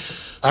here.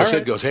 So All Sid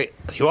right. goes, hey,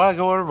 you want to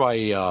go over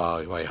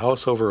to my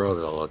house over on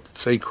the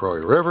St. Croix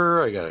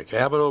River? I got a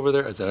cabin over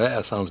there. I said,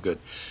 that sounds good.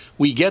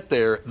 We get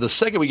there. The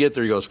second we get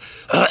there, he goes,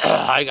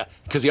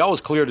 because he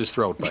always cleared his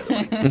throat, by the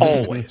way.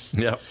 Always.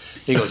 Yeah.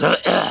 He goes,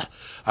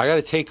 I got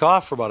to take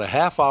off for about a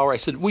half hour. I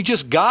said, we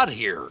just got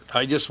here.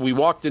 We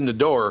walked in the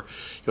door.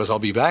 He goes, I'll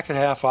be back in a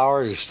half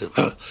hour. Just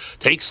to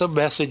take some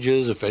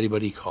messages if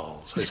anybody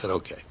calls. I said,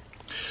 okay.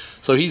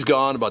 So he's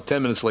gone. About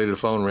 10 minutes later, the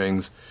phone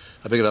rings.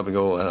 I pick it up and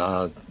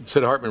go,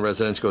 Sid Hartman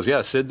residence. He goes,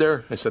 yeah, Sid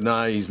there? I said,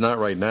 nah, he's not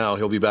right now.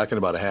 He'll be back in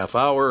about a half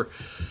hour.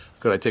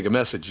 Could I take a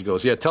message? He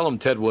goes, yeah, tell him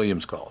Ted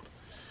Williams called.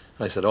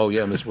 I said, oh,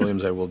 yeah, Miss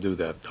Williams, I will do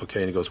that. Okay.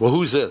 And he goes, well,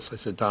 who's this? I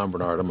said, Tom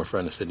Bernard. I'm a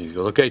friend of Sydney. He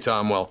goes, okay,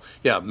 Tom, well,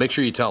 yeah, make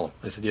sure you tell him.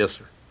 I said, yes,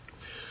 sir.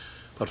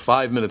 About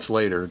 5 minutes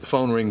later, the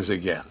phone rings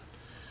again.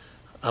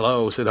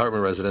 Hello, Sid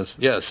Hartman residence.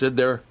 Yeah, Sid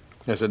there?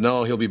 I said,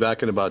 no, he'll be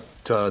back in about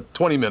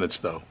 20 minutes,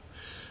 though.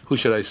 Who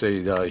should I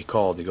say he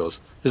called? He goes,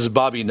 this is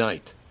Bobby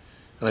Knight.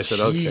 And I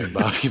said, okay,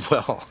 Bobby,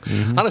 well,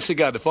 honestly,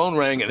 God, the phone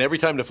rang, and every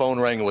time the phone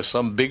rang, it was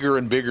some bigger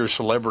and bigger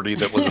celebrity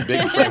that was a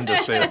big friend of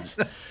Sid's.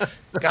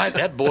 God,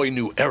 that boy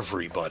knew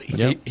everybody.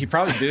 Yep. He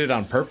probably did it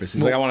on purpose.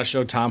 He's like, I want to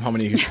show Tom how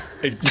many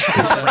friends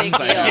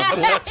I have.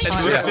 And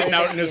he's just sitting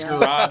out in his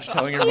garage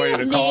telling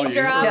everybody to call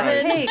you.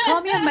 Hey,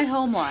 call me on my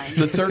home line.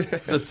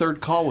 The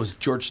third call was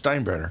George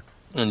Steinbrenner.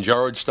 And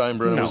George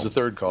Steinbrenner was the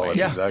third call. That's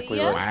exactly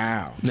right.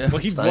 Wow. Yeah. Well,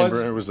 he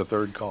Steinbrenner was the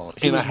third call.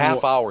 In a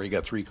half hour, he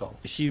got 3 calls.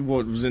 He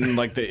was in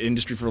like the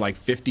industry for like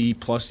 50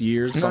 plus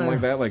years, something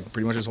like that, like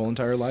pretty much his whole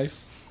entire life.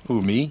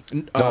 Who, me?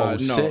 No,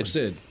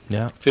 Sid.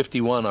 Yeah.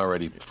 51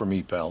 already for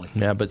me, Pally.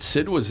 Yeah, but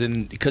Sid was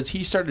in, because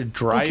he started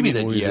driving when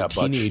he was a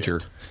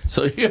teenager.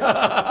 So, Sid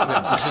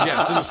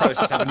was probably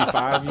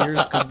 75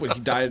 years because he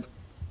died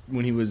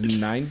when he was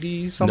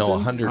 90 something. No,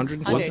 100.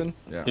 100 something.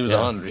 Yeah. He was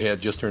 100. He had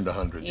just turned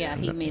 100. Yeah,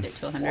 he made it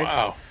to 100.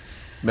 Wow.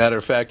 Matter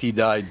of fact, he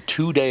died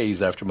 2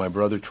 days after my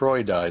brother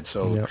Troy died.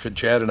 So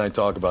Chad and I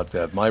talk about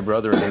that. My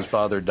brother and his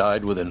father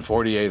died within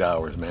 48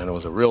 hours, man. It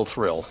was a real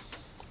thrill.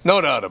 No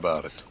doubt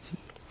about it.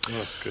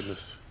 Oh,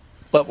 goodness.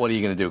 But what are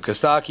you going to do?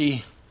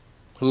 Kostaki,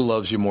 who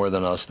loves you more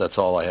than us? That's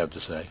all I have to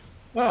say.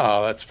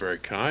 Oh, that's very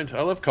kind.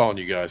 I love calling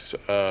you guys.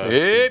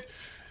 Yep.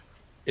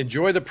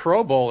 Enjoy the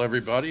Pro Bowl,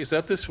 everybody. Is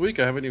that this week?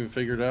 I haven't even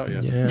figured out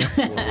yet. Yeah.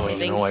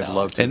 Well, I'd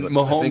love to. And but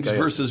Mahomes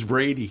versus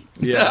Brady.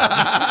 Yeah.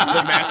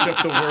 The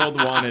matchup the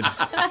world wanted.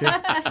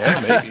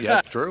 Yeah, maybe.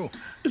 Yeah, true.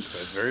 That's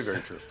very,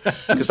 very true.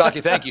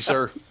 Kostaki, thank you,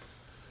 sir.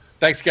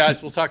 Thanks,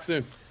 guys. We'll talk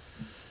soon.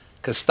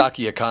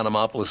 Kostaki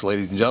Economopoulos,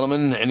 ladies and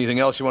gentlemen. Anything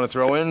else you want to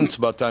throw in? It's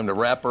about time to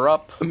wrap her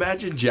up.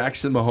 Imagine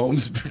Jackson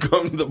Mahomes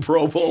become the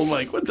Pro Bowl.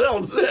 Like, what the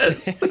hell is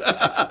this?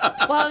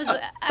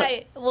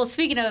 Well,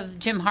 speaking of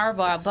Jim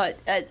Harbaugh, but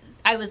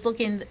I was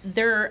looking.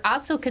 They're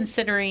also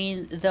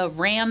considering the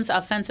Rams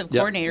offensive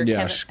coordinator.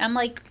 Yes. I'm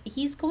like,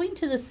 he's going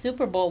to the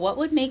Super Bowl. What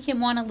would make him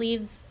want to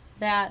leave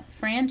that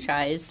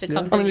franchise to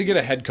come? To get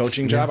a head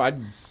coaching job, I'd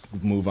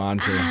move on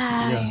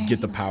to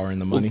get the power and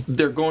the money.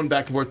 They're going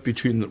back and forth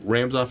between the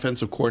Rams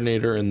offensive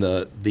coordinator and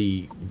the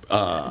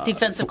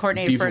defensive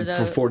coordinator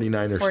for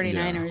 49ers.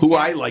 49ers, who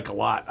I like a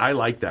lot. I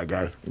like that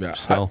guy. Yeah.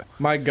 So.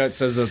 My gut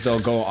says that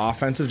they'll go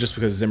offensive just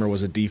because Zimmer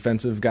was a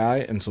defensive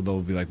guy, and so they'll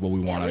be like, well,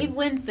 we want to we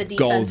went the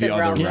go defensive the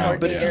other route.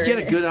 But if you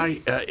get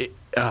a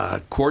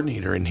good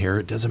coordinator in here,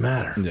 it doesn't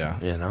matter. Yeah.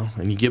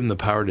 And you give him the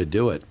power to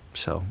do it.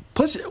 So,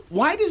 plus,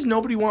 why does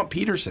nobody want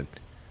Peterson?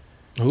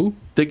 Who?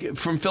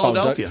 From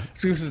Philadelphia.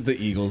 This is the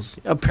Eagles.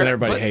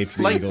 Everybody hates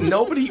the Eagles.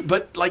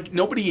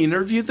 Nobody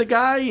interviewed the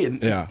guy,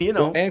 and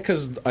and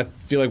because I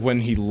feel like when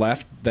he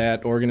left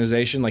that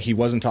organization, like he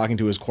wasn't talking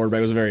to his quarterback.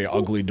 It was a very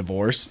ugly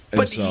divorce.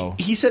 And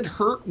he said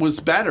Hurt was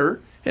better,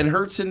 and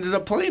Hurts ended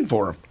up playing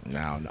for him.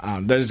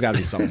 No, there's got to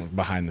be something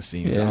behind the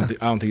scenes. I don't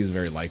think he's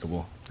very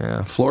likable.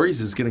 Yeah,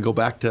 Flores is going to go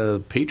back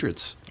to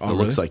Patriots. Oh, it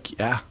looks like,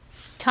 yeah.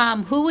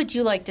 Tom, who would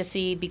you like to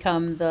see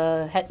become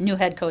the new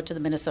head coach of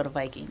the Minnesota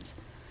Vikings?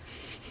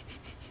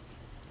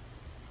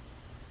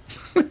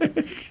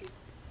 Did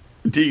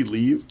he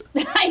leave?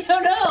 I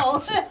don't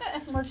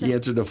know. He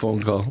answered a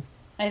phone call.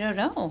 I don't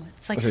know.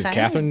 It's like was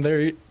Catherine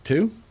there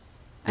too?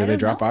 Did they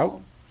drop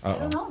out? I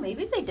don't know.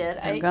 Maybe they did.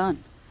 They're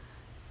gone.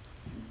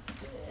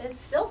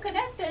 It's still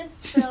connected,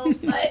 so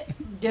I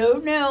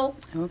don't know.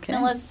 Okay.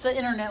 Unless the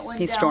internet went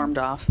down. He stormed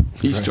off.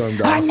 He stormed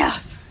off.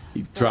 Enough.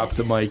 He dropped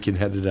the mic and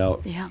headed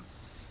out. Yeah.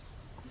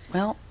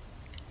 Well.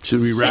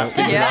 Should we wrap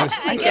things up?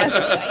 I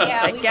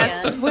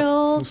guess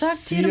we'll talk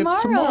to you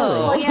tomorrow.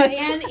 Well, yeah,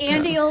 and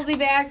Andy will be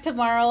back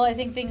tomorrow. I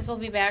think things will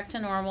be back to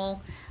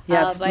normal.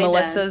 Yes,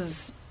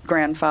 Melissa's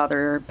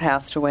grandfather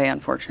passed away,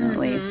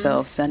 unfortunately,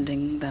 so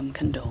sending them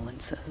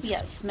condolences.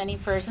 Yes, many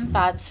prayers and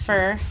thoughts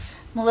for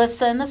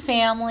Melissa and the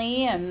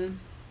family, and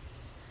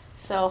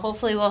so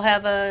hopefully we'll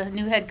have a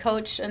new head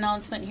coach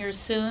announcement here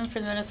soon for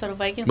the Minnesota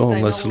Vikings. No,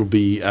 unless it'll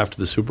be after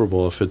the Super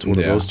Bowl if it's one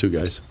of those two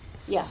guys.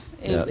 Yeah.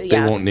 They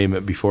won't name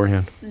it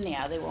beforehand.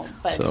 Yeah, they won't.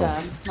 But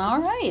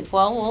all right.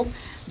 Well, we'll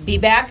be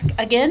back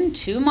again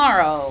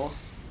tomorrow.